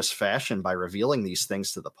virtuous fashion by revealing these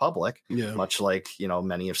things to the public, much like,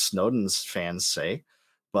 many of Snowden's fans say.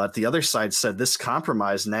 But the other side said this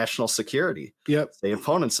compromised national security. Yep. The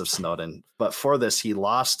opponents of Snowden. But for this, he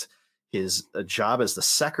lost his job as the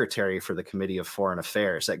secretary for the Committee of Foreign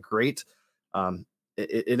Affairs. That great,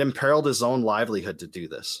 it imperiled his own livelihood to do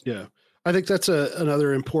this. Yeah. I think that's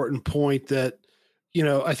another important point that,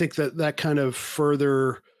 I think that kind of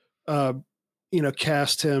further,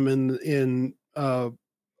 cast him in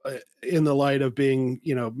the light of being,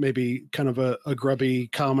 maybe kind of a grubby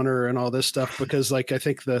commoner and all this stuff, because like, I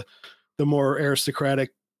think the more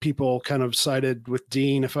aristocratic people kind of sided with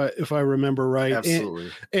Dean, if I remember right.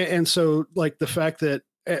 Absolutely. And so like the fact that,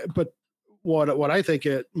 but what I think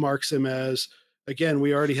it marks him as, again,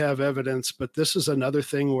 we already have evidence, but this is another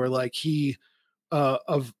thing where like he,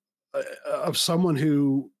 of someone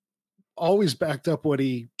who always backed up what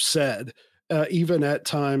he said, even at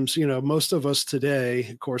times, most of us today,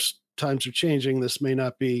 of course, times are changing. This may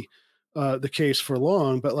not be the case for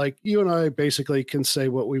long, but like you and I basically can say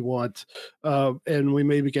what we want, and we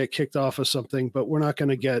maybe get kicked off of something, but we're not going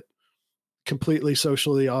to get completely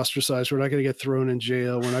socially ostracized. We're not going to get thrown in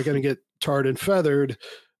jail. We're not going to get tarred and feathered.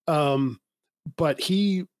 But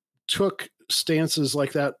he took stances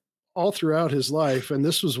like that all throughout his life, and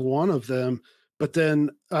this was one of them. But then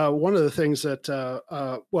one of the things that,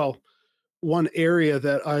 one area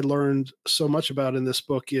that I learned so much about in this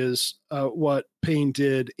book is what Paine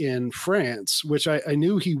did in France, which I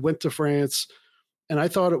knew he went to France, and I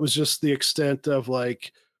thought it was just the extent of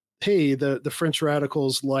like, hey, the French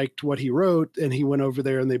radicals liked what he wrote, and he went over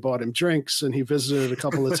there and they bought him drinks, and he visited a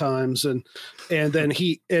couple of times, and then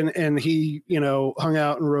he hung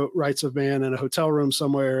out and wrote Rights of Man in a hotel room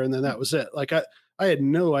somewhere, and then that was it. Like I had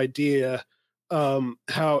no idea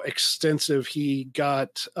how extensive he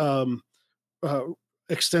got.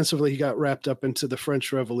 Extensively he got wrapped up into the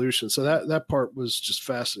French Revolution. So that part was just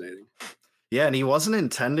fascinating. Yeah, and he wasn't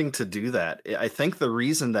intending to do that. I think the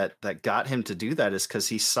reason that got him to do that is because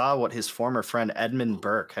he saw what his former friend Edmund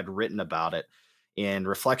Burke had written about it in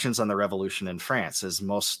Reflections on the Revolution in France. As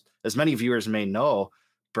many viewers may know,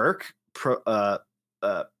 Burke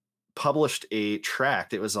published a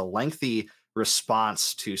tract. It was a lengthy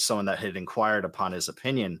response to someone that had inquired upon his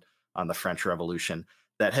opinion on the French Revolution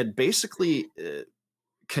that had basically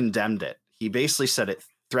condemned it. He basically said it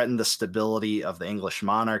threatened the stability of the English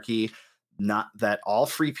monarchy, not that all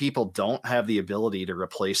free people don't have the ability to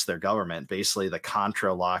replace their government, basically the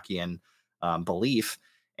contra Lockean belief,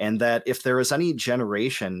 and that if there was any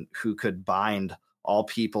generation who could bind all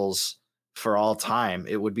peoples for all time,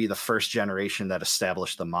 it would be the first generation that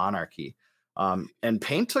established the monarchy. And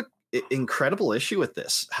Paine took incredible issue with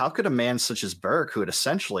this. How could a man such as Burke, who had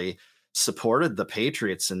essentially supported the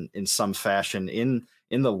Patriots in some fashion in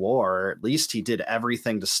the war, or at least he did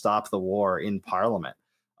everything to stop the war in Parliament,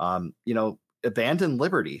 abandon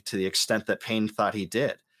liberty to the extent that Paine thought he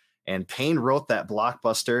did. And Paine wrote that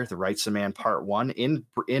blockbuster, The Rights of Man Part 1, in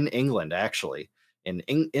England, actually, in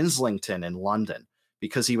Islington in London,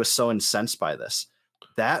 because he was so incensed by this.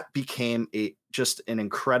 That became just an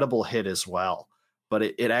incredible hit as well, but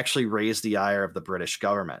it actually raised the ire of the British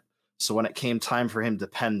government. So when it came time for him to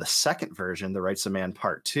pen the second version, The Rights of Man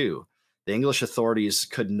Part 2, the English authorities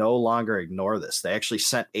could no longer ignore this. They actually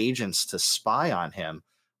sent agents to spy on him,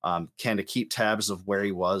 kind of keep tabs of where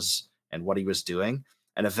he was and what he was doing,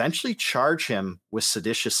 and eventually charge him with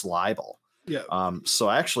seditious libel. Yeah. So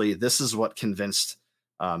actually, this is what convinced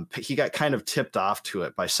he got kind of tipped off to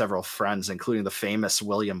it by several friends, including the famous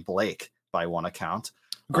William Blake, by one account.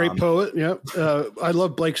 Great poet. Yeah. I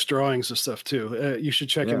love Blake's drawings and stuff too. You should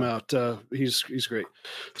check him out. He's great.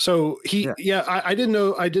 So I didn't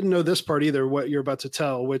know this part either, what you're about to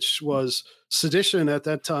tell, which was sedition at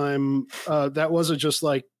that time. That wasn't just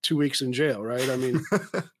like 2 weeks in jail, right? I mean,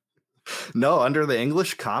 no, under the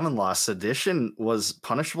English common law, sedition was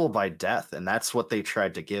punishable by death. And that's what they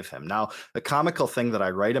tried to give him. Now, the comical thing that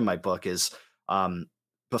I write in my book is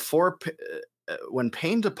when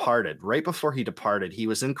Paine departed, right before he departed, he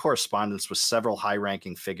was in correspondence with several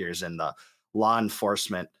high-ranking figures in the law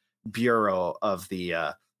enforcement bureau of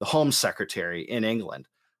the Home Secretary in England.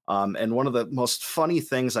 And one of the most funny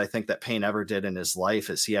things I think that Paine ever did in his life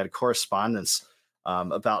is he had correspondence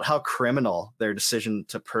about how criminal their decision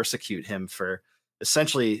to persecute him for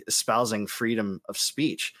essentially espousing freedom of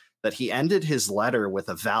speech, that he ended his letter with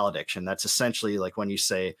a valediction. That's essentially like when you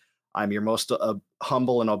say, "I'm your most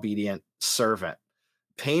humble and obedient servant."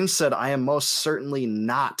 Paine said, "I am most certainly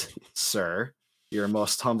not, sir, your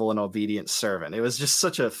most humble and obedient servant." It was just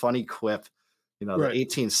such a funny quip, the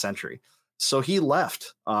 18th century. So he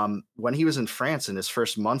left when he was in France, in his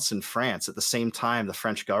first months in France. At the same time, the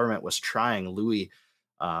French government was trying Louis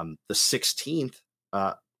the 16th.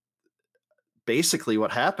 Basically,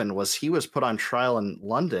 what happened was he was put on trial in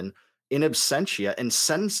London in absentia and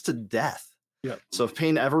sentenced to death. Yep. So if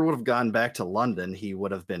Paine ever would have gone back to London, he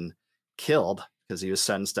would have been killed because he was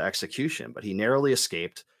sentenced to execution. But he narrowly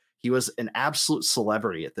escaped. He was an absolute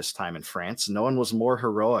celebrity at this time in France. No one was more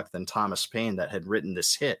heroic than Thomas Paine that had written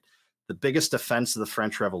this hit, the biggest defense of the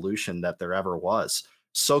French Revolution that there ever was.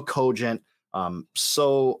 So cogent,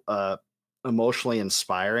 so emotionally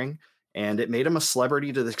inspiring. And it made him a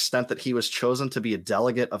celebrity to the extent that he was chosen to be a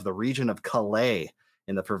delegate of the region of Calais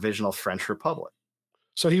in the Provisional French Republic.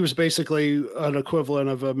 So he was basically an equivalent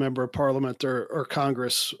of a member of parliament or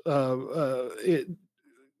Congress,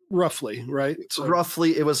 roughly, right? So.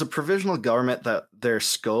 Roughly, it was a provisional government that their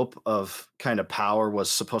scope of kind of power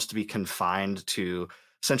was supposed to be confined to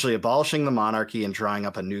essentially abolishing the monarchy and drawing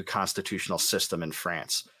up a new constitutional system in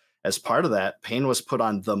France. As part of that, Paine was put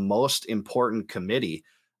on the most important committee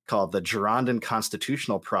called the Girondin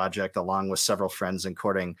Constitutional Project, along with several friends,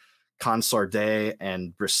 including Consordet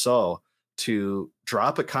and Brissot, to draw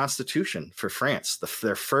up a constitution for France,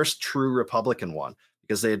 their first true republican one,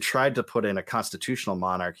 because they had tried to put in a constitutional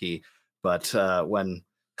monarchy, but when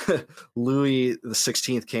Louis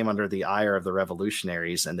XVI came under the ire of the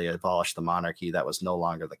revolutionaries and they abolished the monarchy, that was no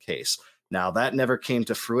longer the case. Now, that never came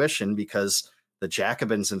to fruition because the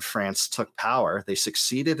Jacobins in France took power. They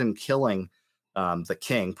succeeded in killing the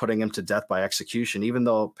king, putting him to death by execution, even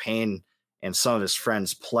though Paine and some of his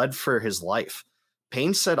friends pled for his life.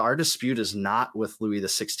 Paine said, our dispute is not with Louis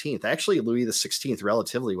XVI. Actually, Louis XVI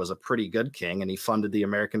relatively was a pretty good king, and he funded the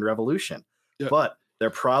American Revolution. Yeah. But their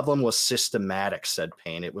problem was systematic, said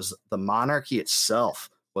Paine. It was the monarchy itself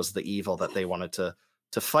was the evil that they wanted to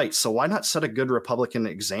fight. So why not set a good Republican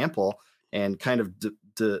example and kind of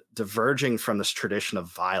diverging from this tradition of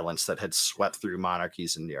violence that had swept through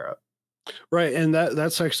monarchies in Europe? Right. And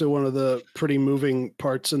that's actually one of the pretty moving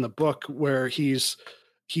parts in the book, where he's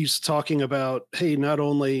talking about, hey, not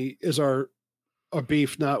only is our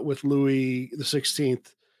beef not with Louis the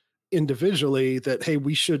 16th individually, that, hey,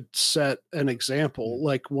 we should set an example.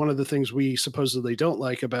 Like, one of the things we supposedly don't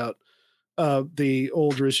like about the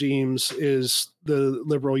old regimes is the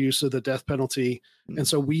liberal use of the death penalty. Mm-hmm. And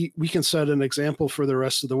so we can set an example for the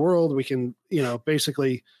rest of the world. We can,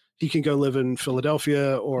 basically, he can go live in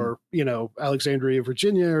Philadelphia or, Alexandria,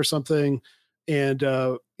 Virginia or something. And,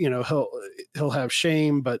 he'll have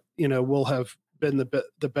shame, but, we'll have been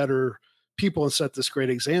the better people and set this great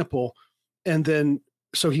example. And then,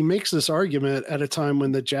 so he makes this argument at a time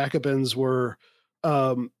when the Jacobins were,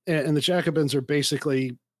 and the Jacobins are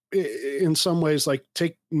basically, in some ways, like,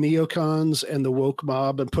 take neocons and the woke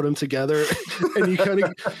mob and put them together, and you kind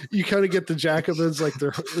of get the Jacobins, like,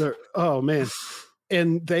 they're oh man,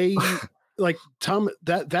 and they like Tom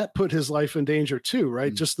that put his life in danger too, right?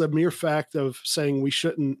 Mm-hmm. Just the mere fact of saying we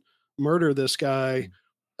shouldn't murder this guy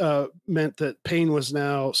meant that Paine was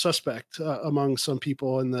now suspect among some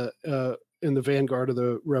people in the vanguard of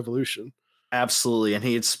the revolution. Absolutely, and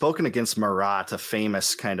he had spoken against Marat, a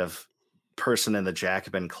famous kind of person in the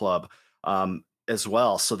Jacobin club, as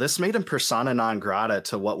well. So this made him persona non grata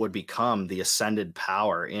to what would become the ascended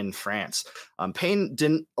power in France. Paine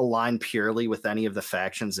didn't align purely with any of the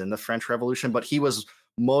factions in the French Revolution, but he was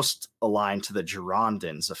most aligned to the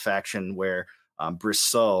Girondins, a faction where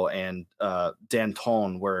Brissot and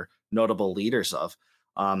Danton were notable leaders of.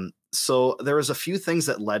 So there was a few things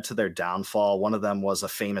that led to their downfall. One of them was a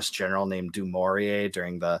famous general named Dumouriez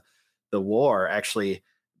during the war actually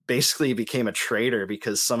basically became a traitor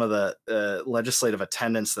because some of the legislative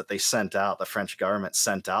attendants that they sent out, the French government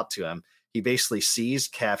sent out to him, he basically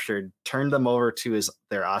seized, captured, turned them over to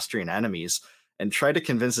their Austrian enemies, and tried to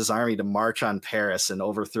convince his army to march on Paris and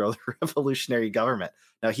overthrow the revolutionary government.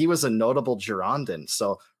 Now, he was a notable Girondin,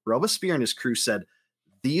 so Robespierre and his crew said,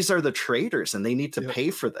 these are the traitors and they need to pay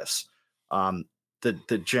for this. The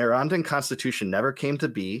Girondin constitution never came to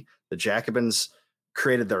be. The Jacobins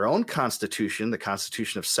created their own constitution, the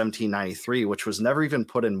Constitution of 1793, which was never even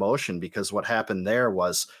put in motion, because what happened there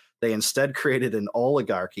was they instead created an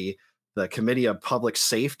oligarchy, the Committee of Public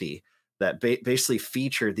Safety, that basically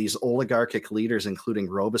featured these oligarchic leaders, including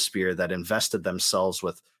Robespierre, that invested themselves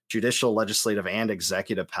with judicial, legislative, and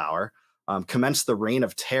executive power, commenced the Reign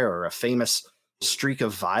of Terror, a famous streak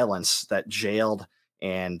of violence that jailed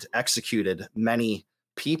and executed many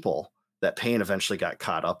people that Paine eventually got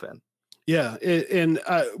caught up in. Yeah, and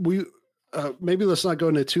we maybe let's not go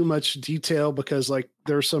into too much detail, because like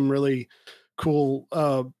there's some really cool.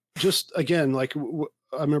 Just again, like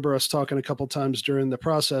I remember us talking a couple times during the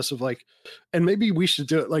process of like, and maybe we should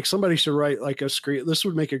do it. Like somebody should write like a screen. This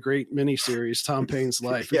would make a great miniseries, Tom Paine's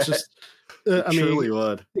life. It's just, I mean,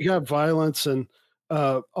 would. You got violence and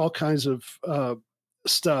all kinds of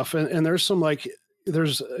stuff. And there's some like,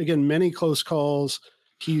 there's again, many close calls.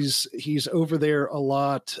 He's over there a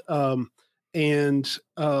lot. And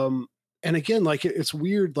again, like it's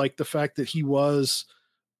weird, like the fact that he was,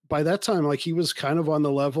 by that time, like he was kind of on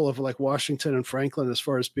the level of like Washington and Franklin as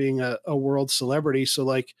far as being a world celebrity. So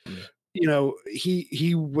like, you know,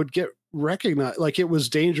 he would get recognized. Like it was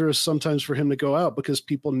dangerous sometimes for him to go out because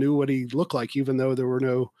people knew what he looked like, even though there were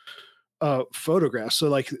no photographs. So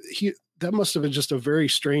like that must have been just a very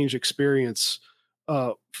strange experience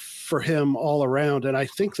for him all around. And I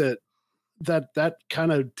think that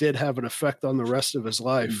kind of did have an effect on the rest of his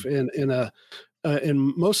life in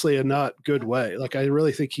mostly a not good way. Like I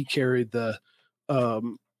really think he carried the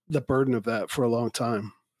burden of that for a long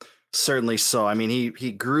time. Certainly so. I mean,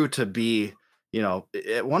 he grew to be, you know,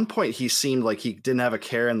 at one point he seemed like he didn't have a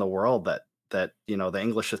care in the world that you know, the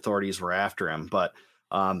English authorities were after him. But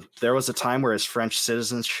there was a time where his French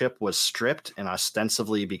citizenship was stripped, and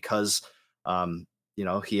ostensibly because you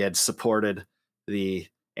know, he had supported the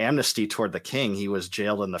amnesty toward the king, he was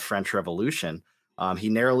jailed in the French Revolution. He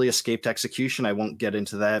narrowly escaped execution. I won't get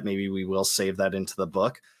into that. Maybe we will save that into the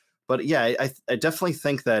book. But yeah, I definitely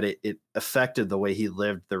think that it affected the way he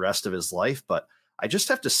lived the rest of his life. But I just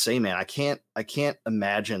have to say, man, I can't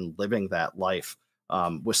imagine living that life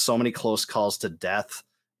with so many close calls to death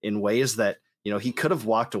in ways that, you know, he could have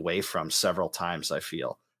walked away from several times, I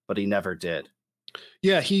feel, but he never did.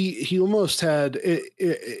 Yeah, he almost had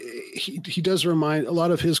he does remind, a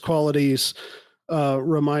lot of his qualities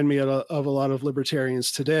remind me of a lot of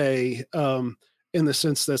libertarians today, in the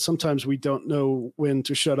sense that sometimes we don't know when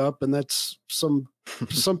to shut up, and that's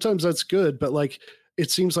sometimes that's good, but like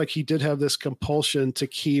it seems like he did have this compulsion to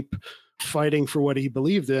keep fighting for what he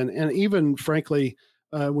believed in. And even frankly,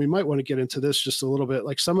 we might want to get into this just a little bit,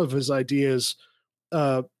 like some of his ideas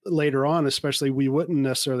later on, especially, we wouldn't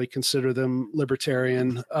necessarily consider them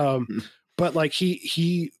libertarian. But like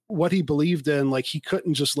he what he believed in, like he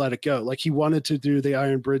couldn't just let it go. Like he wanted to do the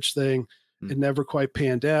Iron Bridge thing. It never quite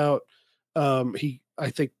panned out. He, I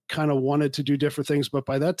think, kind of wanted to do different things, but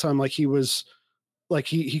by that time, like he was like,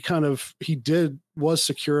 he was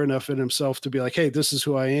secure enough in himself to be like, hey, this is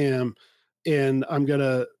who I am, and I'm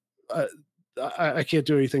gonna, I can't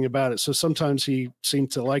do anything about it. So sometimes he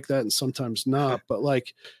seemed to like that and sometimes not, but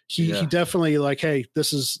like he definitely like, hey,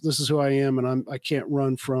 this is who I am, and I can't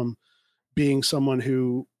run from being someone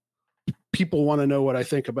who people want to know what I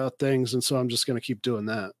think about things. And so I'm just going to keep doing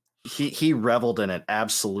that. He reveled in it.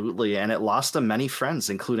 Absolutely. And it lost him many friends,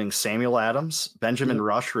 including Samuel Adams. Benjamin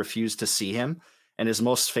Rush refused to see him. And his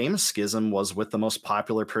most famous schism was with the most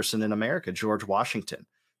popular person in America, George Washington.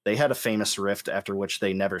 They had a famous rift after which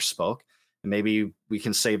they never spoke. And maybe we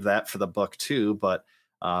can save that for the book too. But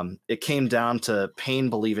it came down to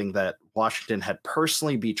Paine believing that Washington had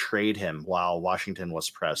personally betrayed him while Washington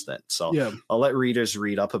was president. So I'll let readers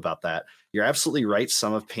read up about that. You're absolutely right.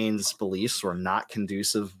 Some of Paine's beliefs were not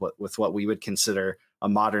conducive with what we would consider a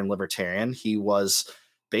modern libertarian. He was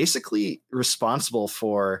basically responsible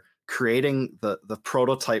for creating the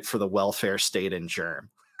prototype for the welfare state in germ.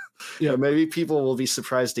 Yeah, maybe people will be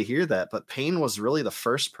surprised to hear that, but Paine was really the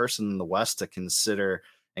first person in the West to consider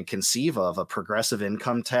and conceive of a progressive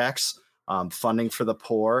income tax, funding for the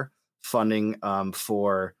poor, funding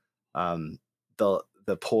for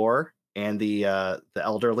the poor and the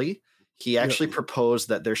elderly. He actually proposed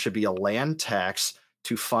that there should be a land tax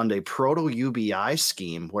to fund a proto-UBI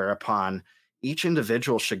scheme, whereupon each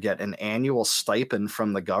individual should get an annual stipend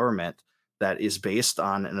from the government that is based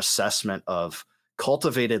on an assessment of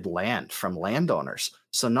cultivated land from landowners.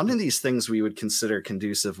 So none of these things we would consider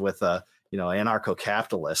conducive with a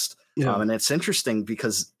anarcho-capitalist. And it's interesting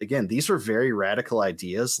because, again, these were very radical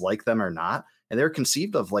ideas, like them or not, and they were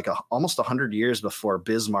conceived of like almost 100 years before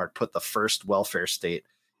Bismarck put the first welfare state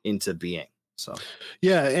into being. So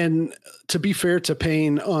and to be fair to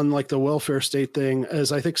Paine on like the welfare state thing,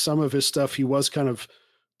 as I think some of his stuff, he was kind of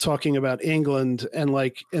talking about England, and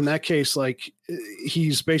like in that case, like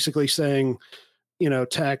he's basically saying,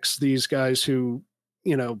 tax these guys who,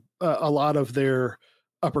 a lot of their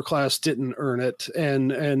upper class didn't earn it,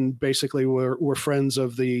 and basically were friends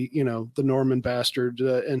of the Norman bastard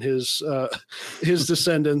and his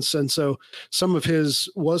descendants. And so some of his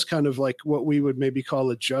was kind of like what we would maybe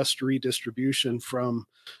call a just redistribution from,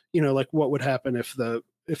 like what would happen if the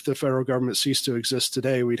federal government ceased to exist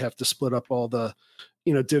today. We'd have to split up all the,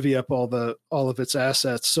 divvy up all of its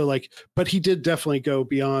assets. So like, but he did definitely go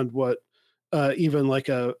beyond what even like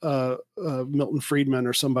a Milton Friedman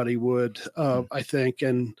or somebody would, I think.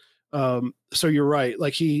 And so you're right.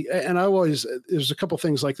 Like there's a couple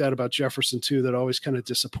things like that about Jefferson too that always kind of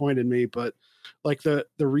disappointed me. But like the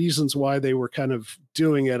reasons why they were kind of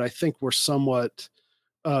doing it, I think were somewhat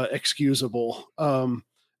excusable.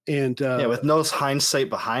 With no hindsight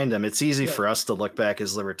behind him, it's easy for us to look back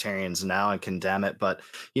as libertarians now and condemn it. But,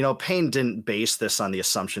 Paine didn't base this on the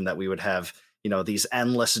assumption that we would have, these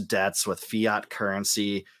endless debts with fiat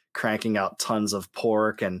currency cranking out tons of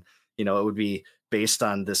pork. And, it would be based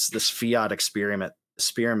on this fiat experiment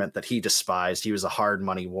that he despised. He was a hard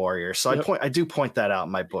money warrior. So Yep. I do point that out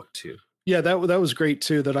in my book too. Yeah, that was great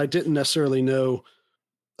too, that I didn't necessarily know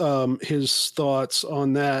his thoughts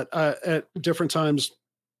on that at different times.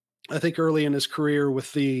 I think early in his career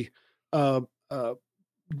with the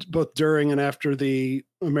both during and after the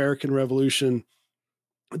American Revolution,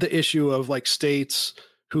 the issue of like states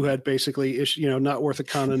who had basically not worth a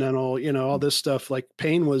continental, all this stuff, like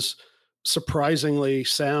Paine was surprisingly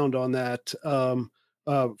sound on that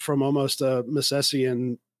from almost a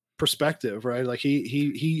Misesian perspective, right? Like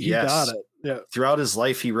he Yes. got it. Yeah. Throughout his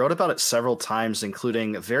life, he wrote about it several times,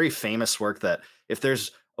 including a very famous work that if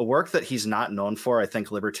there's a work that he's not known for, I think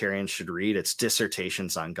libertarians should read. It's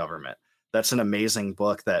Dissertations on Government. That's an amazing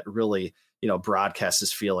book that really, broadcasts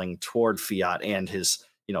his feeling toward fiat and his,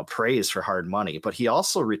 praise for hard money. But he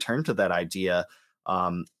also returned to that idea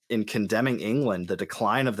in condemning England, the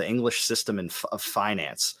decline of the English system of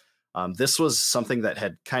finance. This was something that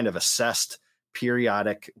had kind of assessed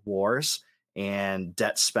periodic wars and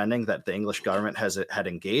debt spending that the English government had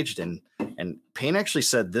engaged in. And Paine actually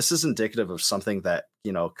said this is indicative of something that,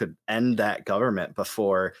 could end that government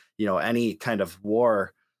before, any kind of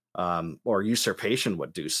war or usurpation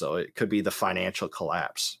would do so. It could be the financial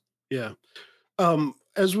collapse. Yeah.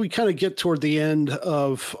 As we kind of get toward the end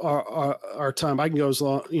of our time, I can go as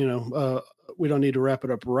long, we don't need to wrap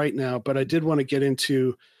it up right now, but I did want to get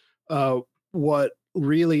into what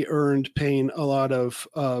really earned Paine a lot of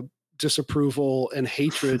disapproval and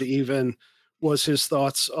hatred even was his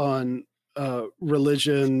thoughts on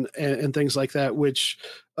religion and things like that, which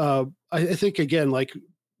I think, again, like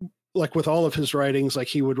with all of his writings, like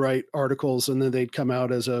he would write articles and then they'd come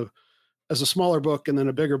out as a smaller book and then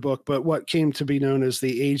a bigger book. But what came to be known as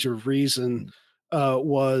the Age of Reason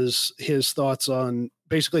was his thoughts on,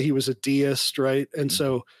 basically he was a deist, right? And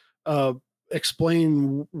so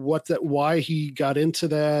explain why he got into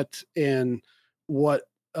that and why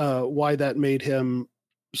that made him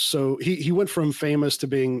so he went from famous to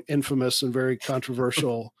being infamous and very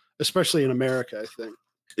controversial, especially in America, I think.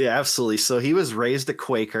 Yeah, absolutely. So he was raised a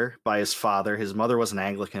Quaker by his father. His mother was an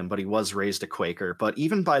Anglican, but he was raised a Quaker. But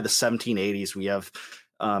even by the 1780s, we have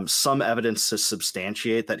some evidence to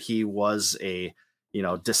substantiate that he was a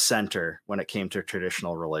dissenter when it came to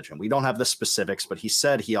traditional religion. We don't have the specifics, but he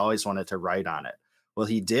said he always wanted to write on it. Well,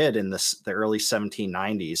 he did in the early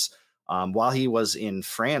 1790s. While he was in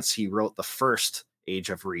France, he wrote the first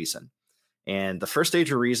Age of Reason. And the first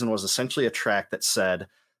Age of Reason was essentially a tract that said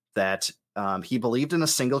that he believed in a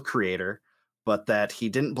single creator, but that he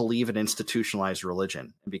didn't believe in institutionalized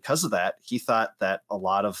religion. And because of that, he thought that a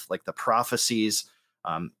lot of like the prophecies,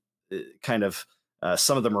 some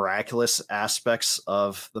of the miraculous aspects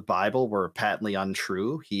of the Bible were patently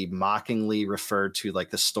untrue. He mockingly referred to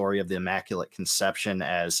like the story of the Immaculate Conception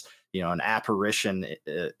as, an apparition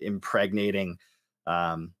impregnating,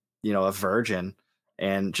 a virgin,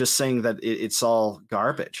 and just saying that it's all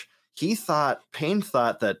garbage. Paine thought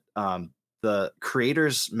that the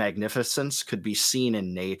creator's magnificence could be seen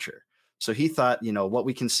in nature. So he thought, what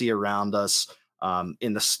we can see around us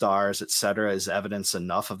in the stars, etc., is evidence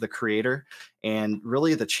enough of the creator. And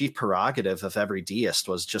really the chief prerogative of every deist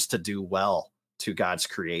was just to do well to God's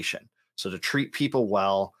creation. So to treat people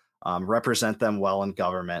well, represent them well in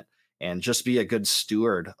government, and just be a good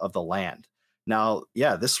steward of the land. Now,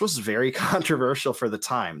 yeah, this was very controversial for the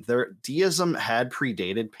time. Deism had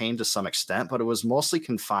predated Paine to some extent, but it was mostly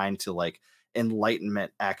confined to like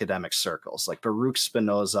Enlightenment academic circles, like Baruch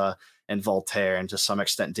Spinoza and Voltaire, and to some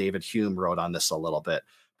extent David Hume wrote on this a little bit.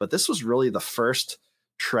 But this was really the first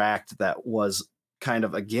tract that was kind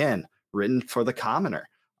of, again, written for the commoner.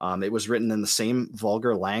 It was written in the same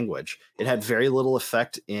vulgar language. It had very little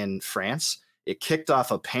effect in France. It kicked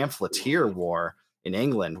off a pamphleteer war in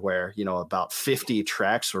England where, about 50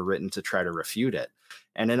 tracts were written to try to refute it.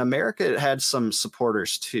 And in America, it had some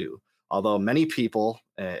supporters too. Although many people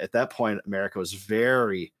at that point, America was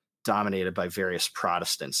very dominated by various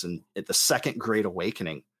Protestants. And the Second Great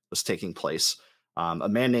Awakening was taking place. A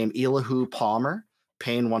man named Elihu Palmer,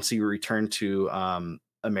 Paine, once he returned to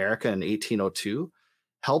America in 1802,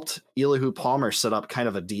 helped Elihu Palmer set up kind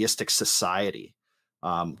of a deistic society,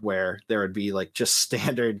 where there would be like just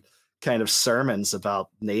standard kind of sermons about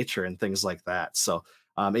nature and things like that. So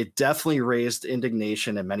it definitely raised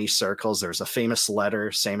indignation in many circles. There's a famous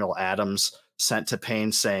letter Samuel Adams sent to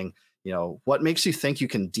Paine saying, what makes you think you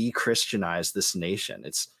can de-Christianize this nation?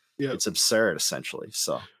 It's absurd, essentially.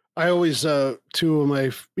 So I always, two of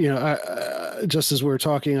my, just as we were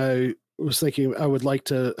talking, I was thinking I would like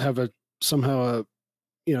to have somehow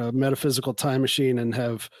a metaphysical time machine and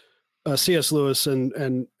have C.S. Lewis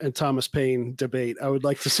and Thomas Paine debate. I would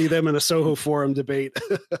like to see them in a Soho Forum debate.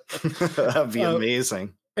 That'd be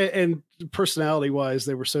amazing. And personality wise,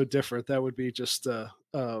 they were so different. That would be just,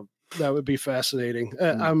 that would be fascinating.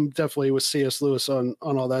 I'm definitely with C.S. Lewis on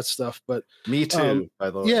all that stuff, but me too, by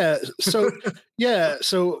the way. Yeah.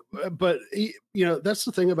 So, but that's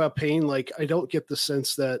the thing about Paine. Like, I don't get the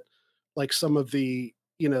sense that like some of the,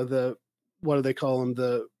 what do they call him?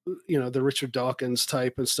 The Richard Dawkins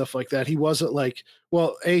type and stuff like that. He wasn't like,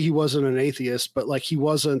 well, he wasn't an atheist, but like,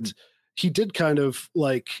 he did kind of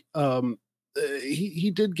like,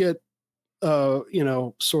 he did get,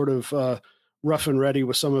 sort of, rough and ready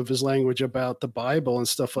with some of his language about the Bible and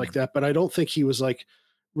stuff like that. But I don't think he was like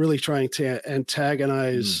really trying to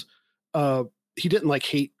antagonize, he didn't like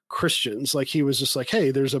hate Christians. Like he was just like,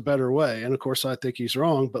 hey, there's a better way. And of course I think he's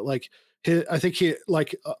wrong, but like, I think he,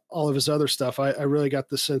 like all of his other stuff, I really got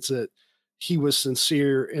the sense that he was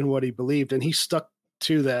sincere in what he believed, and he stuck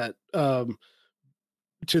to that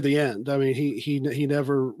to the end. I mean, he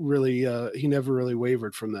never really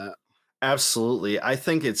wavered from that. Absolutely. I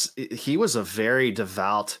think he was a very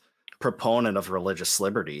devout proponent of religious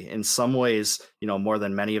liberty in some ways, more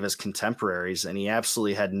than many of his contemporaries. And he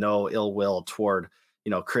absolutely had no ill will toward,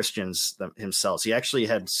 Christians himself. He actually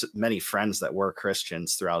had many friends that were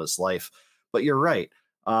Christians throughout his life. But you're right.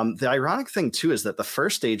 The ironic thing, too, is that the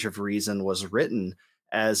First Age of Reason was written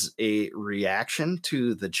as a reaction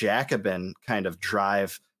to the Jacobin kind of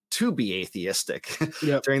drive to be atheistic.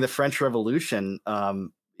 Yep. During the French Revolution.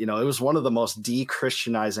 It was one of the most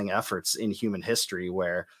de-Christianizing efforts in human history,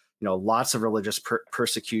 where, lots of religious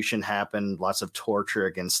persecution happened, lots of torture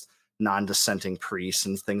against non-dissenting priests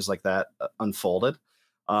and things like that unfolded.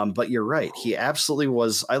 But you're right. He absolutely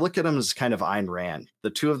was. I look at him as kind of Ayn Rand. The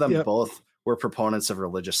two of them both were proponents of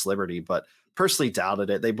religious liberty, but personally doubted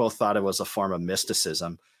it. They both thought it was a form of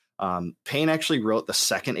mysticism. Paine actually wrote The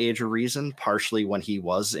Second Age of Reason, partially when he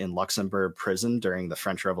was in Luxembourg prison during the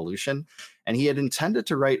French Revolution. And he had intended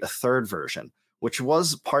to write a third version, which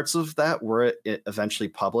was parts of that were eventually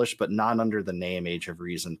published, but not under the name Age of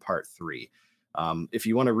Reason Part 3. If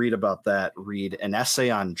you want to read about that, read An Essay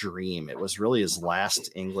on Dream. It was really his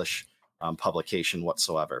last English publication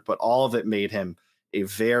whatsoever. But all of it made him a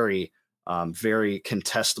very, very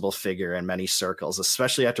contestable figure in many circles,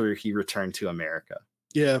 especially after he returned to America.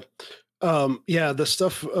 Yeah. The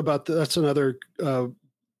stuff about that's another,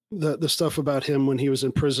 the stuff about him when he was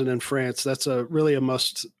in prison in France. That's really a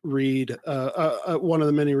must read. One of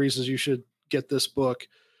the many reasons you should get this book.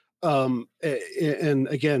 And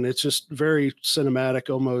again, it's just very cinematic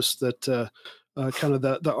almost, that kind of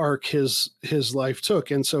the arc his life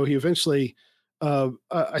took. And so he eventually,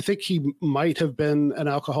 I think he might have been an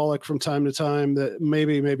alcoholic from time to time, that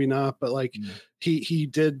maybe not, but like he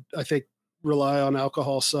did, I think, rely on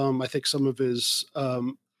alcohol some. I think some of his I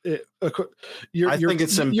think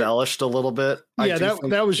it's embellished a little bit. Yeah,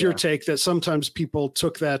 that was your take, that sometimes people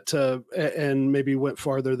took that and maybe went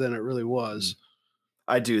farther than it really was.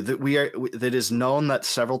 I do. That is known that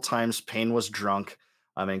several times Paine was drunk,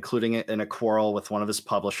 including in a quarrel with one of his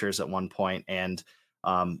publishers at one point, and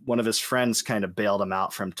one of his friends kind of bailed him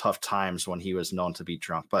out from tough times when he was known to be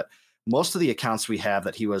drunk. But most of the accounts we have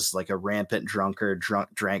that he was like a rampant drunkard,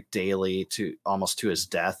 drank daily to almost to his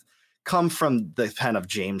death, come from the pen of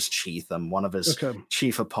James Cheetham, one of his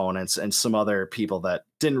chief opponents, and some other people that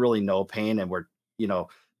didn't really know Paine and were,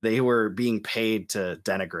 they were being paid to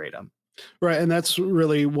denigrate him. Right. And that's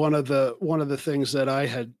really one of the things that I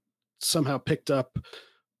had somehow picked up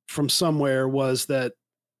from somewhere, was that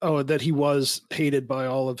he was hated by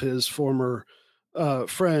all of his former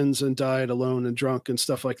friends and died alone and drunk and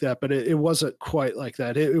stuff like that. But it wasn't quite like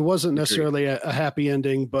that. It wasn't necessarily a happy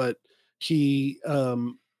ending, but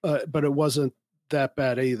but it wasn't that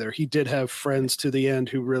bad either. He did have friends to the end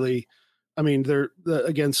who really, I mean,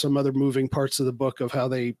 again, some other moving parts of the book of how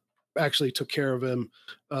they actually took care of him.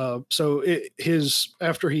 So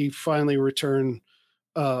after he finally returned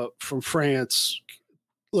from France,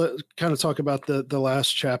 kind of talk about the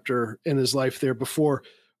last chapter in his life there. Before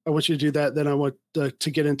I want you to do that, then I want to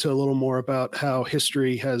get into a little more about how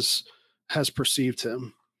history has perceived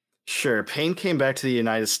him. Sure. Paine came back to the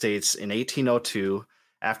United States in 1802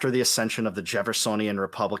 after the ascension of the Jeffersonian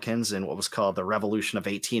Republicans in what was called the Revolution of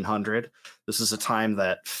 1800. This is a time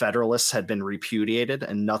that Federalists had been repudiated,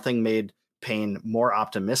 and nothing made Paine more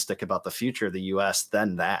optimistic about the future of the U.S.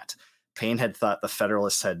 than that. Paine had thought the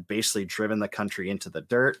Federalists had basically driven the country into the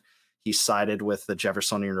dirt. He sided with the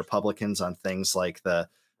Jeffersonian Republicans on things like the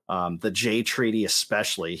Jay Treaty,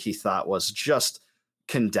 especially, he thought was just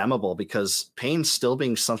condemnable, because Paine, still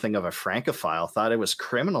being something of a Francophile, thought it was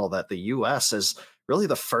criminal that the U.S., as really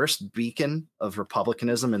the first beacon of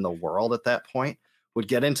republicanism in the world at that point, would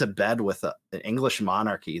get into bed with an English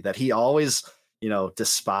monarchy that he always,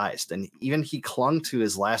 despised. And even he clung to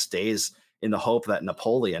his last days in the hope that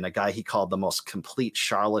Napoleon, a guy he called the most complete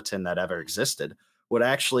charlatan that ever existed, would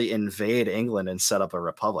actually invade England and set up a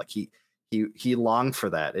republic. He longed for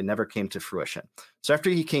that. It never came to fruition. So after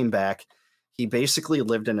he came back, he basically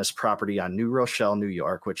lived in his property on New Rochelle, New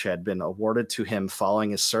York, which had been awarded to him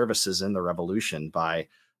following his services in the Revolution by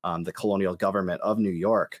the colonial government of New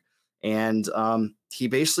York. And he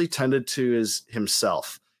basically tended to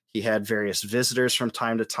himself. He had various visitors from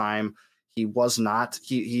time to time. He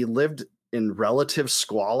lived in relative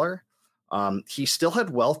squalor. He still had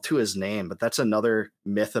wealth to his name, but that's another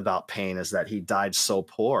myth about Paine, is that he died so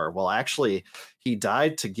poor. Well, actually, he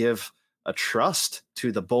died to give a trust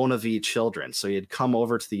to the Bonnevie children. So he had come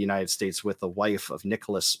over to the United States with the wife of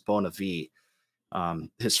Nicholas Bonnevie,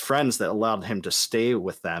 his friends that allowed him to stay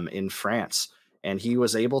with them in France. And he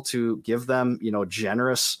was able to give them,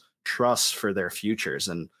 generous trusts for their futures.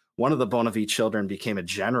 And one of the Bonnevie children became a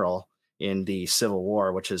general in the Civil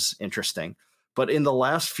War, which is interesting. But in the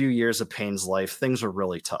last few years of Paine's life, things were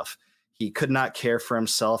really tough. He could not care for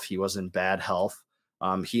himself. He was in bad health.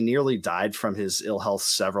 He nearly died from his ill health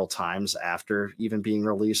several times after even being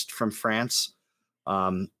released from France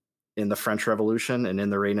in the French Revolution and in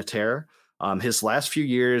the Reign of Terror. His last few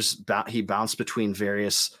years, he bounced between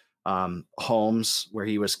various homes where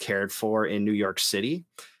he was cared for in New York City.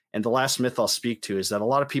 And the last myth I'll speak to is that a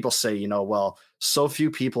lot of people say, well, so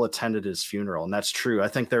few people attended his funeral. And that's true. I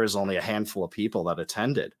think there was only a handful of people that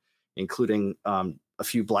attended, including a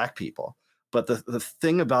few Black people. But the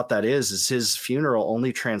thing about that is his funeral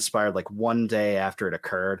only transpired like one day after it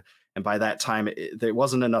occurred. And by that time, there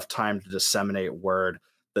wasn't enough time to disseminate word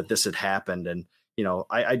that this had happened. And,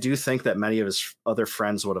 I do think that many of his other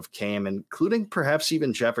friends would have came, including perhaps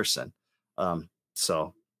even Jefferson.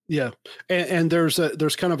 Yeah. And there's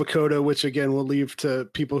kind of a coda, which again, we'll leave to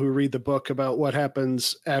people who read the book, about what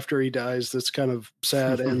happens after he dies. That's kind of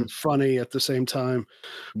sad and funny at the same time.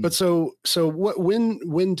 But so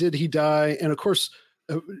when did he die? And of course,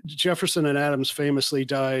 Jefferson and Adams famously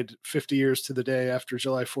died 50 years to the day after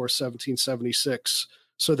July 4th, 1776.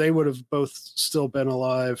 So they would have both still been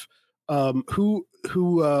alive. When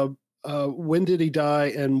did he die,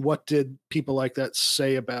 and what did people like that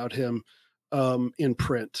say about him in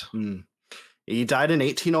print? He died in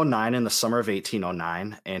 1809, in the summer of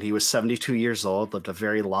 1809, and he was 72 years old, lived a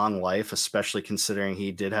very long life, especially considering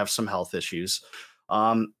he did have some health issues.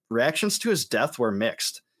 Reactions to his death were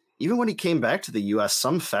mixed. Even when he came back to the U.S.,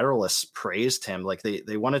 some Federalists praised him. Like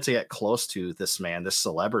they wanted to get close to this man, this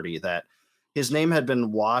celebrity, that his name had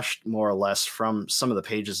been washed more or less from some of the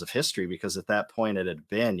pages of history, because at that point it had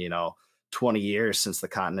been, 20 years since the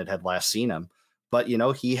continent had last seen him. But,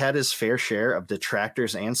 he had his fair share of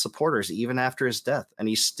detractors and supporters even after his death, and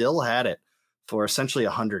he still had it for essentially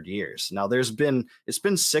 100 years. Now, it's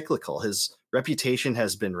been cyclical. His reputation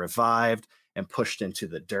has been revived and pushed into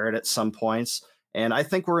the dirt at some points. And I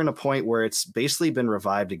think we're in a point where it's basically been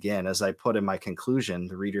revived again. As I put in my conclusion,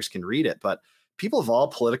 the readers can read it, but people of all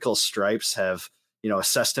political stripes have,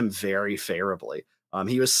 assessed him very favorably.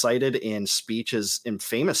 He was cited in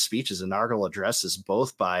famous speeches, inaugural addresses,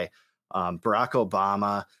 both by Barack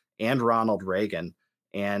Obama and Ronald Reagan.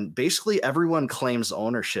 And basically everyone claims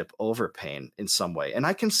ownership over Paine in some way. And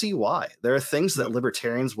I can see why. There are things that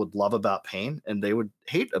libertarians would love about Paine and they would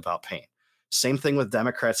hate about Paine. Same thing with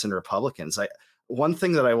Democrats and Republicans. One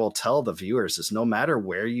thing that I will tell the viewers is, no matter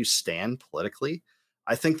where you stand politically,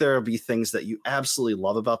 I think there will be things that you absolutely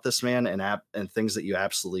love about this man and things that you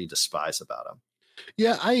absolutely despise about him.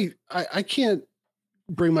 Yeah, I can't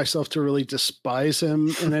bring myself to really despise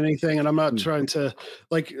him in anything. And I'm not trying to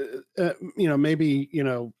maybe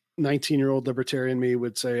 19-year-old libertarian me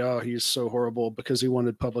would say, oh, he's so horrible because he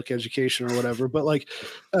wanted public education or whatever. But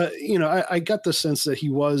I got the sense that he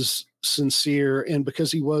was sincere, and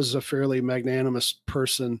because he was a fairly magnanimous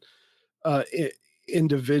person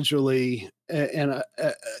individually. And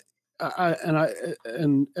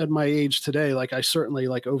at my age today, I certainly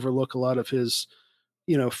overlook a lot of his,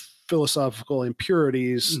 philosophical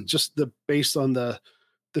impurities, just based on the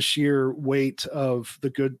sheer weight of the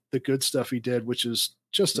good stuff he did, which is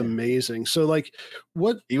just amazing. So like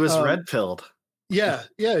what he was red pilled. Yeah,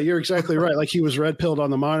 you're exactly right. Like he was red pilled on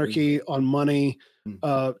the monarchy, on money,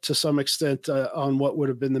 to some extent, on what would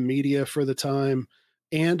have been the media for the time,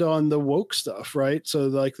 and on the woke stuff, right? So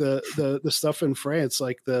like the stuff in France,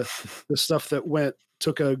 like the stuff that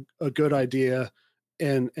took a good idea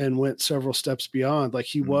and went several steps beyond. Like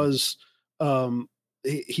he was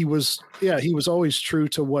he was always true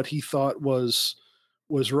to what he thought was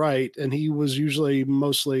right, and he was usually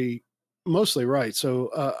mostly right. So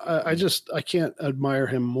I can't admire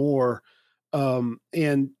him more.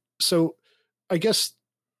 And so I guess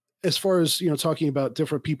as far as, talking about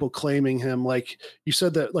different people claiming him, like you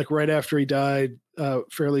said that like right after he died,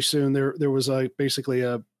 fairly soon, there was basically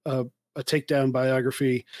a takedown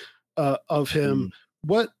biography of him.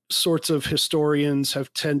 What sorts of historians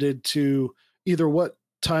have tended to, either what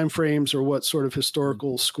time frames or what sort of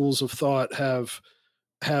historical schools of thought have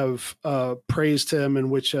praised him, and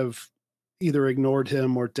which have either ignored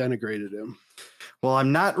him or denigrated him? Well,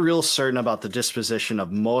 I'm not real certain about the disposition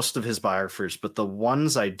of most of his biographers, but the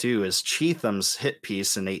ones I do is Chetham's hit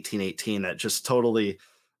piece in 1818 that just totally,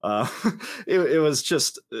 it was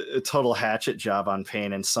just a total hatchet job on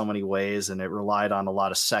Paine in so many ways, and it relied on a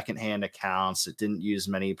lot of secondhand accounts. It didn't use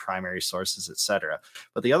many primary sources, etc.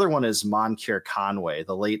 But the other one is Moncure Conway,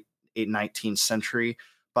 the late 19th century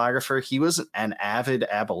biographer. He was an avid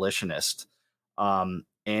abolitionist.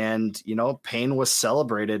 And, Paine was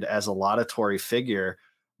celebrated as a laudatory figure,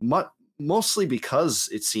 mostly because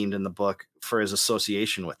it seemed in the book for his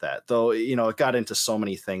association with that, though, it got into so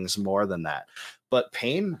many things more than that. But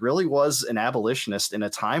Paine really was an abolitionist in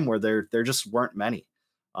a time where there just weren't many.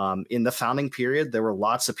 In the founding period, there were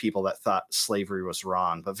lots of people that thought slavery was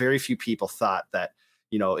wrong, but very few people thought that,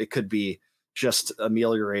 it could be just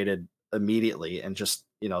ameliorated immediately and just,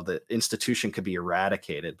 the institution could be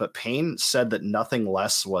eradicated. But Paine said that nothing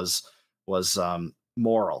less was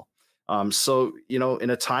moral. So, in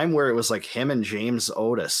a time where it was like him and James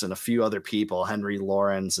Otis and a few other people, Henry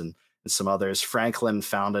Laurens and some others, Franklin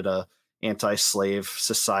founded a anti-slave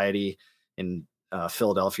society in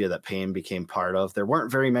Philadelphia that Paine became part of. There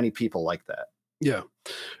weren't very many people like that. Yeah,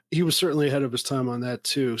 he was certainly ahead of his time on that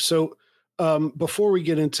too. So before we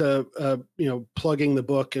get into, plugging the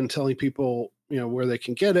book and telling people, where they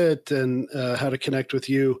can get it and how to connect with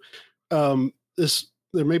you,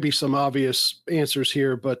 there may be some obvious answers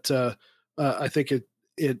here, but I think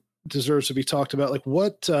it deserves to be talked about. Like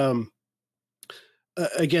what,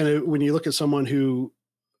 again, when you look at someone who,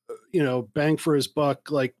 bang for his buck,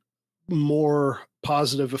 like more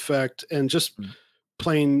positive effect and just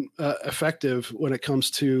plain effective when it comes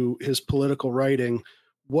to his political writing,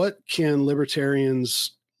 what can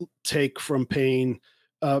libertarians take from Paine,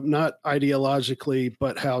 not ideologically,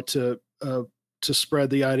 but how to spread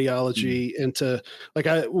the ideology and to, like,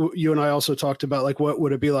 you and I also talked about, like, what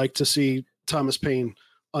would it be like to see Thomas Paine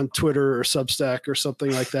on Twitter or Substack or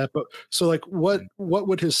something like that. But so, like, what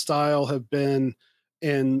would his style have been,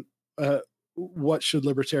 and what should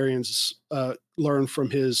libertarians learn from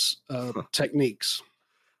his techniques?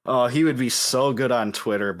 Oh, he would be so good on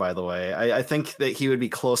Twitter, by the way. I think that he would be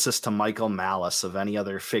closest to Michael Malice of any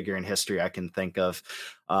other figure in history I can think of.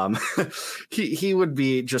 He would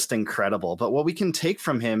be just incredible. But what we can take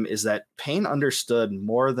from him is that Paine understood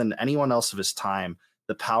more than anyone else of his time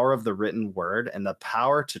the power of the written word and the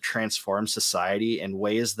power to transform society in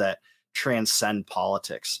ways that transcend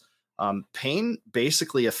politics. Paine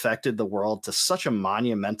basically affected the world to such a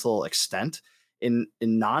monumental extent in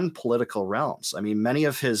non-political realms. I mean, many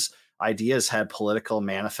of his ideas had political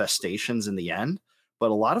manifestations in the end, but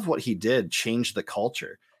a lot of what he did changed the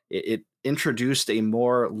culture. It introduced a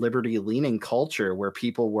more liberty-leaning culture where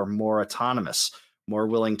people were more autonomous, more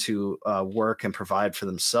willing to work and provide for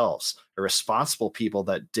themselves, a responsible people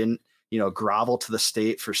that didn't, grovel to the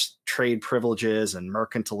state for trade privileges and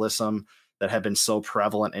mercantilism that had been so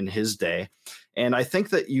prevalent in his day. And I think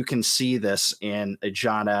that you can see this in a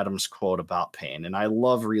John Adams quote about Paine. And I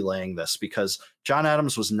love relaying this because John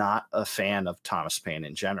Adams was not a fan of Thomas Paine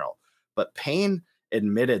in general, but Paine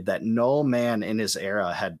admitted that no man in his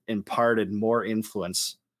era had imparted more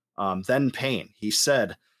influence than Paine. He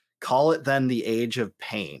said, "Call it then the age of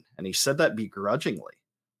Paine." And he said that begrudgingly.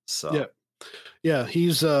 So yeah,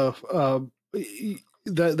 he's that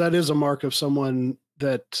is a mark of someone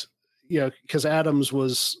that, because Adams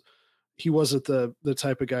wasn't the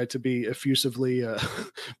type of guy to be effusively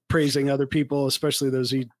praising other people, especially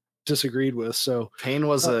those he disagreed with. So Paine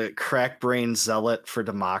was a crack brain zealot for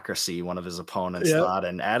democracy, one of his opponents thought,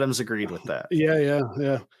 and Adams agreed with that.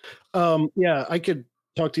 Yeah. I could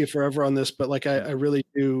talk to you forever on this, but like I really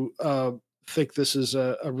do think this is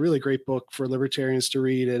a really great book for libertarians to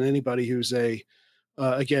read, and anybody who's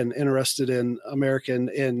again interested in American.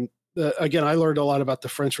 And again, I learned a lot about the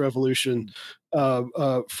French Revolution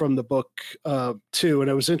from the book too, and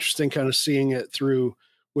it was interesting kind of seeing it through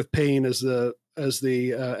with Paine as the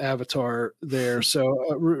avatar there.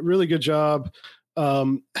 So really good job.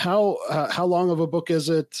 How long of a book is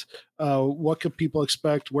it? What could people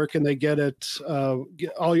expect? Where can they get it?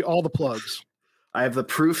 All the plugs. I have the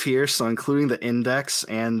proof here, so including the index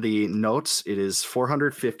and the notes, it is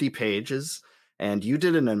 450 pages, and you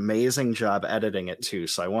did an amazing job editing it too.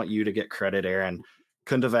 So I want you to get credit, Aaron.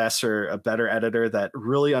 Couldn't have asked for a better editor that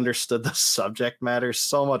really understood the subject matter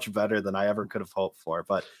so much better than I ever could have hoped for.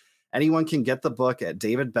 But anyone can get the book at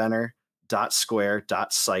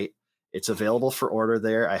davidbenner.square.site. It's available for order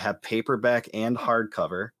there. I have paperback and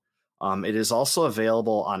hardcover. It is also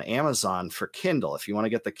available on Amazon for Kindle. If you want to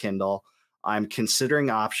get the Kindle, I'm considering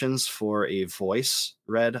options for a voice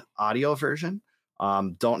read audio version.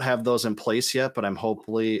 Don't have those in place yet, but I'm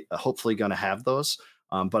hopefully going to have those.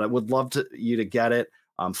 But I would love you to get it.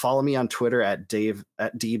 Follow me on Twitter at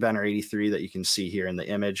dbenner83 that you can see here in the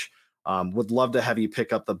image. Would love to have you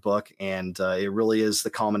pick up the book, and it really is the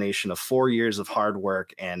culmination of 4 years of hard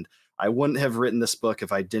work. And I wouldn't have written this book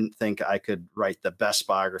if I didn't think I could write the best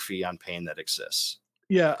biography on Paine that exists.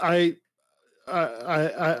 Yeah, I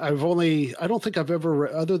don't think I've ever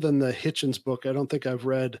read, other than the Hitchens book, I don't think I've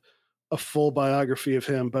read a full biography of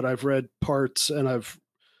him, but I've read parts and I've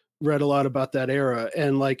read a lot about that era.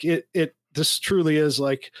 And like this truly is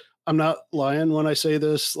like, I'm not lying when I say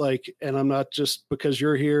this, like, and I'm not just because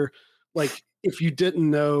you're here. Like, if you didn't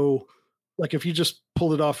know, like, if you just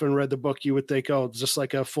pulled it off and read the book, you would think, oh, just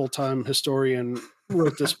like a full-time historian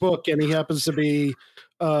wrote this book, and he happens to be,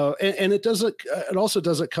 and it also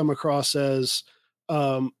doesn't come across as,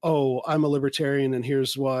 oh, I'm a libertarian and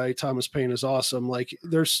here's why Thomas Paine is awesome. Like,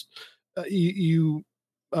 there's, you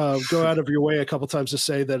go out of your way a couple times to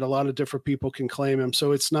say that a lot of different people can claim him.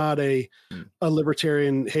 So it's not a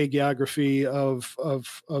libertarian hagiography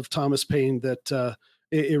of Thomas Paine. That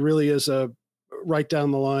it really is a right down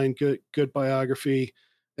the line good biography,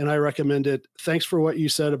 and I recommend it. Thanks for what you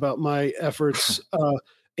said about my efforts.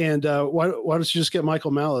 And why don't you just get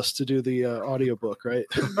Michael Malice to do the audiobook, right?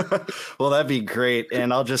 Well, that'd be great.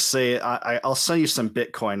 AndLl just say I'll send you some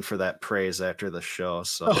Bitcoin for that praise after the show.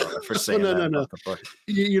 So for saying no. about the book.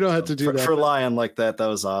 You don't have to do that. For lying like that. That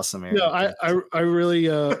was awesome, Aaron. No, I really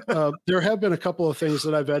there have been a couple of things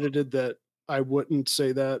that I've edited that I wouldn't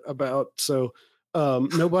say that about. So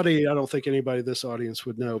nobody, I don't think anybody in this audience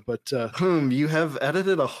would know, but you have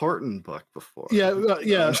edited a Horton book before. Yeah,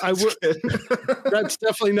 I would. That's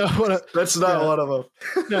definitely not what. That's not one of them.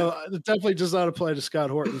 No, it definitely does not apply to Scott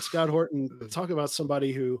Horton. Scott Horton, talk about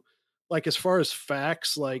somebody who, like, as far as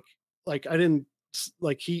facts, like I didn't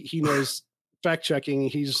like he knows fact checking.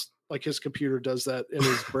 He's like, his computer does that in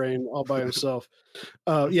his brain all by himself.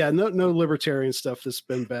 No libertarian stuff that's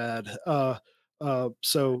been bad.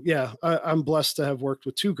 So yeah, I'm blessed to have worked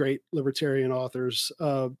with two great libertarian authors,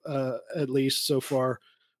 at least so far.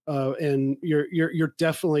 And you're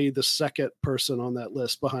definitely the second person on that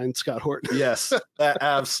list behind Scott Horton. Yes,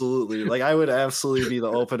 absolutely. Like, I would absolutely be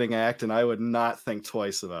the opening act, and I would not think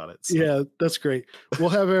twice about it. So. Yeah, that's great. We'll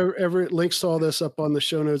have every links to all this up on the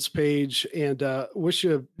show notes page, and wish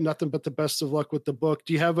you nothing but the best of luck with the book.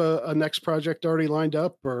 Do you have a next project already lined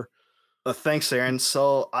up, or? Thanks, Aaron.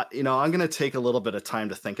 So, I'm going to take a little bit of time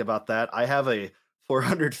to think about that. I have a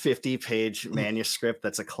 450-page manuscript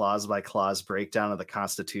that's a clause-by-clause breakdown of the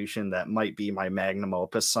Constitution that might be my magnum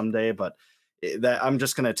opus someday, but that I'm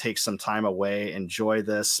just going to take some time away, enjoy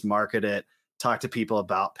this, market it, talk to people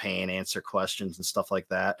about Paine, answer questions and stuff like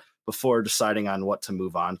that before deciding on what to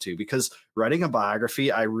move on to. Because writing a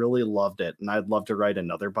biography, I really loved it, and I'd love to write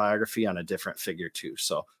another biography on a different figure too.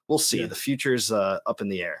 So we'll see. Yeah. The future's up in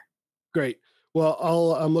the air. Great.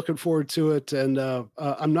 Well, I'm looking forward to it, and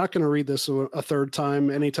I'm not going to read this a third time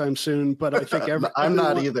anytime soon. But I think I'm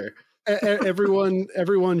not either.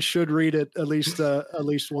 Everyone should read it at least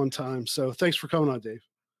one time. So thanks for coming on, Dave.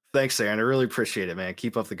 Thanks, Aaron. I really appreciate it, man.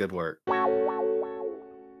 Keep up the good work.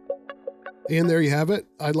 And there you have it.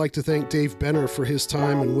 I'd like to thank Dave Benner for his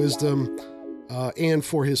time and wisdom, and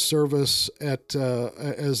for his service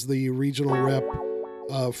as the regional rep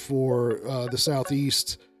for the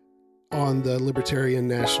Southeast on the Libertarian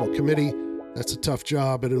National Committee. That's a tough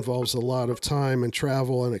job. It involves a lot of time and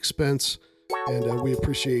travel and expense. and we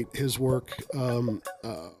appreciate his work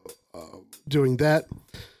doing that.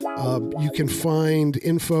 You can find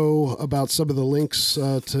info about some of the links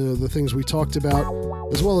to the things we talked about,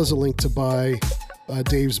 as well as a link to buy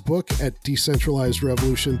Dave's book at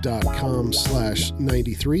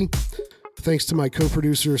decentralizedrevolution.com/93. Thanks to my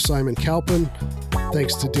co-producer, Simon Kalpin.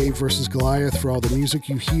 Thanks to Dave vs. Goliath for all the music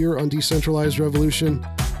you hear on Decentralized Revolution.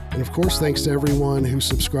 And of course, thanks to everyone who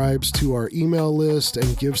subscribes to our email list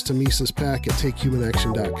and gives to MisesPAC at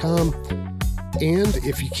takehumanaction.com. And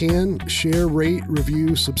if you can, share, rate,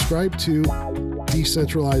 review, subscribe to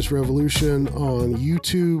Decentralized Revolution on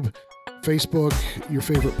YouTube, Facebook, your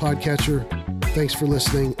favorite podcatcher. Thanks for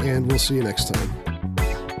listening, and we'll see you next time.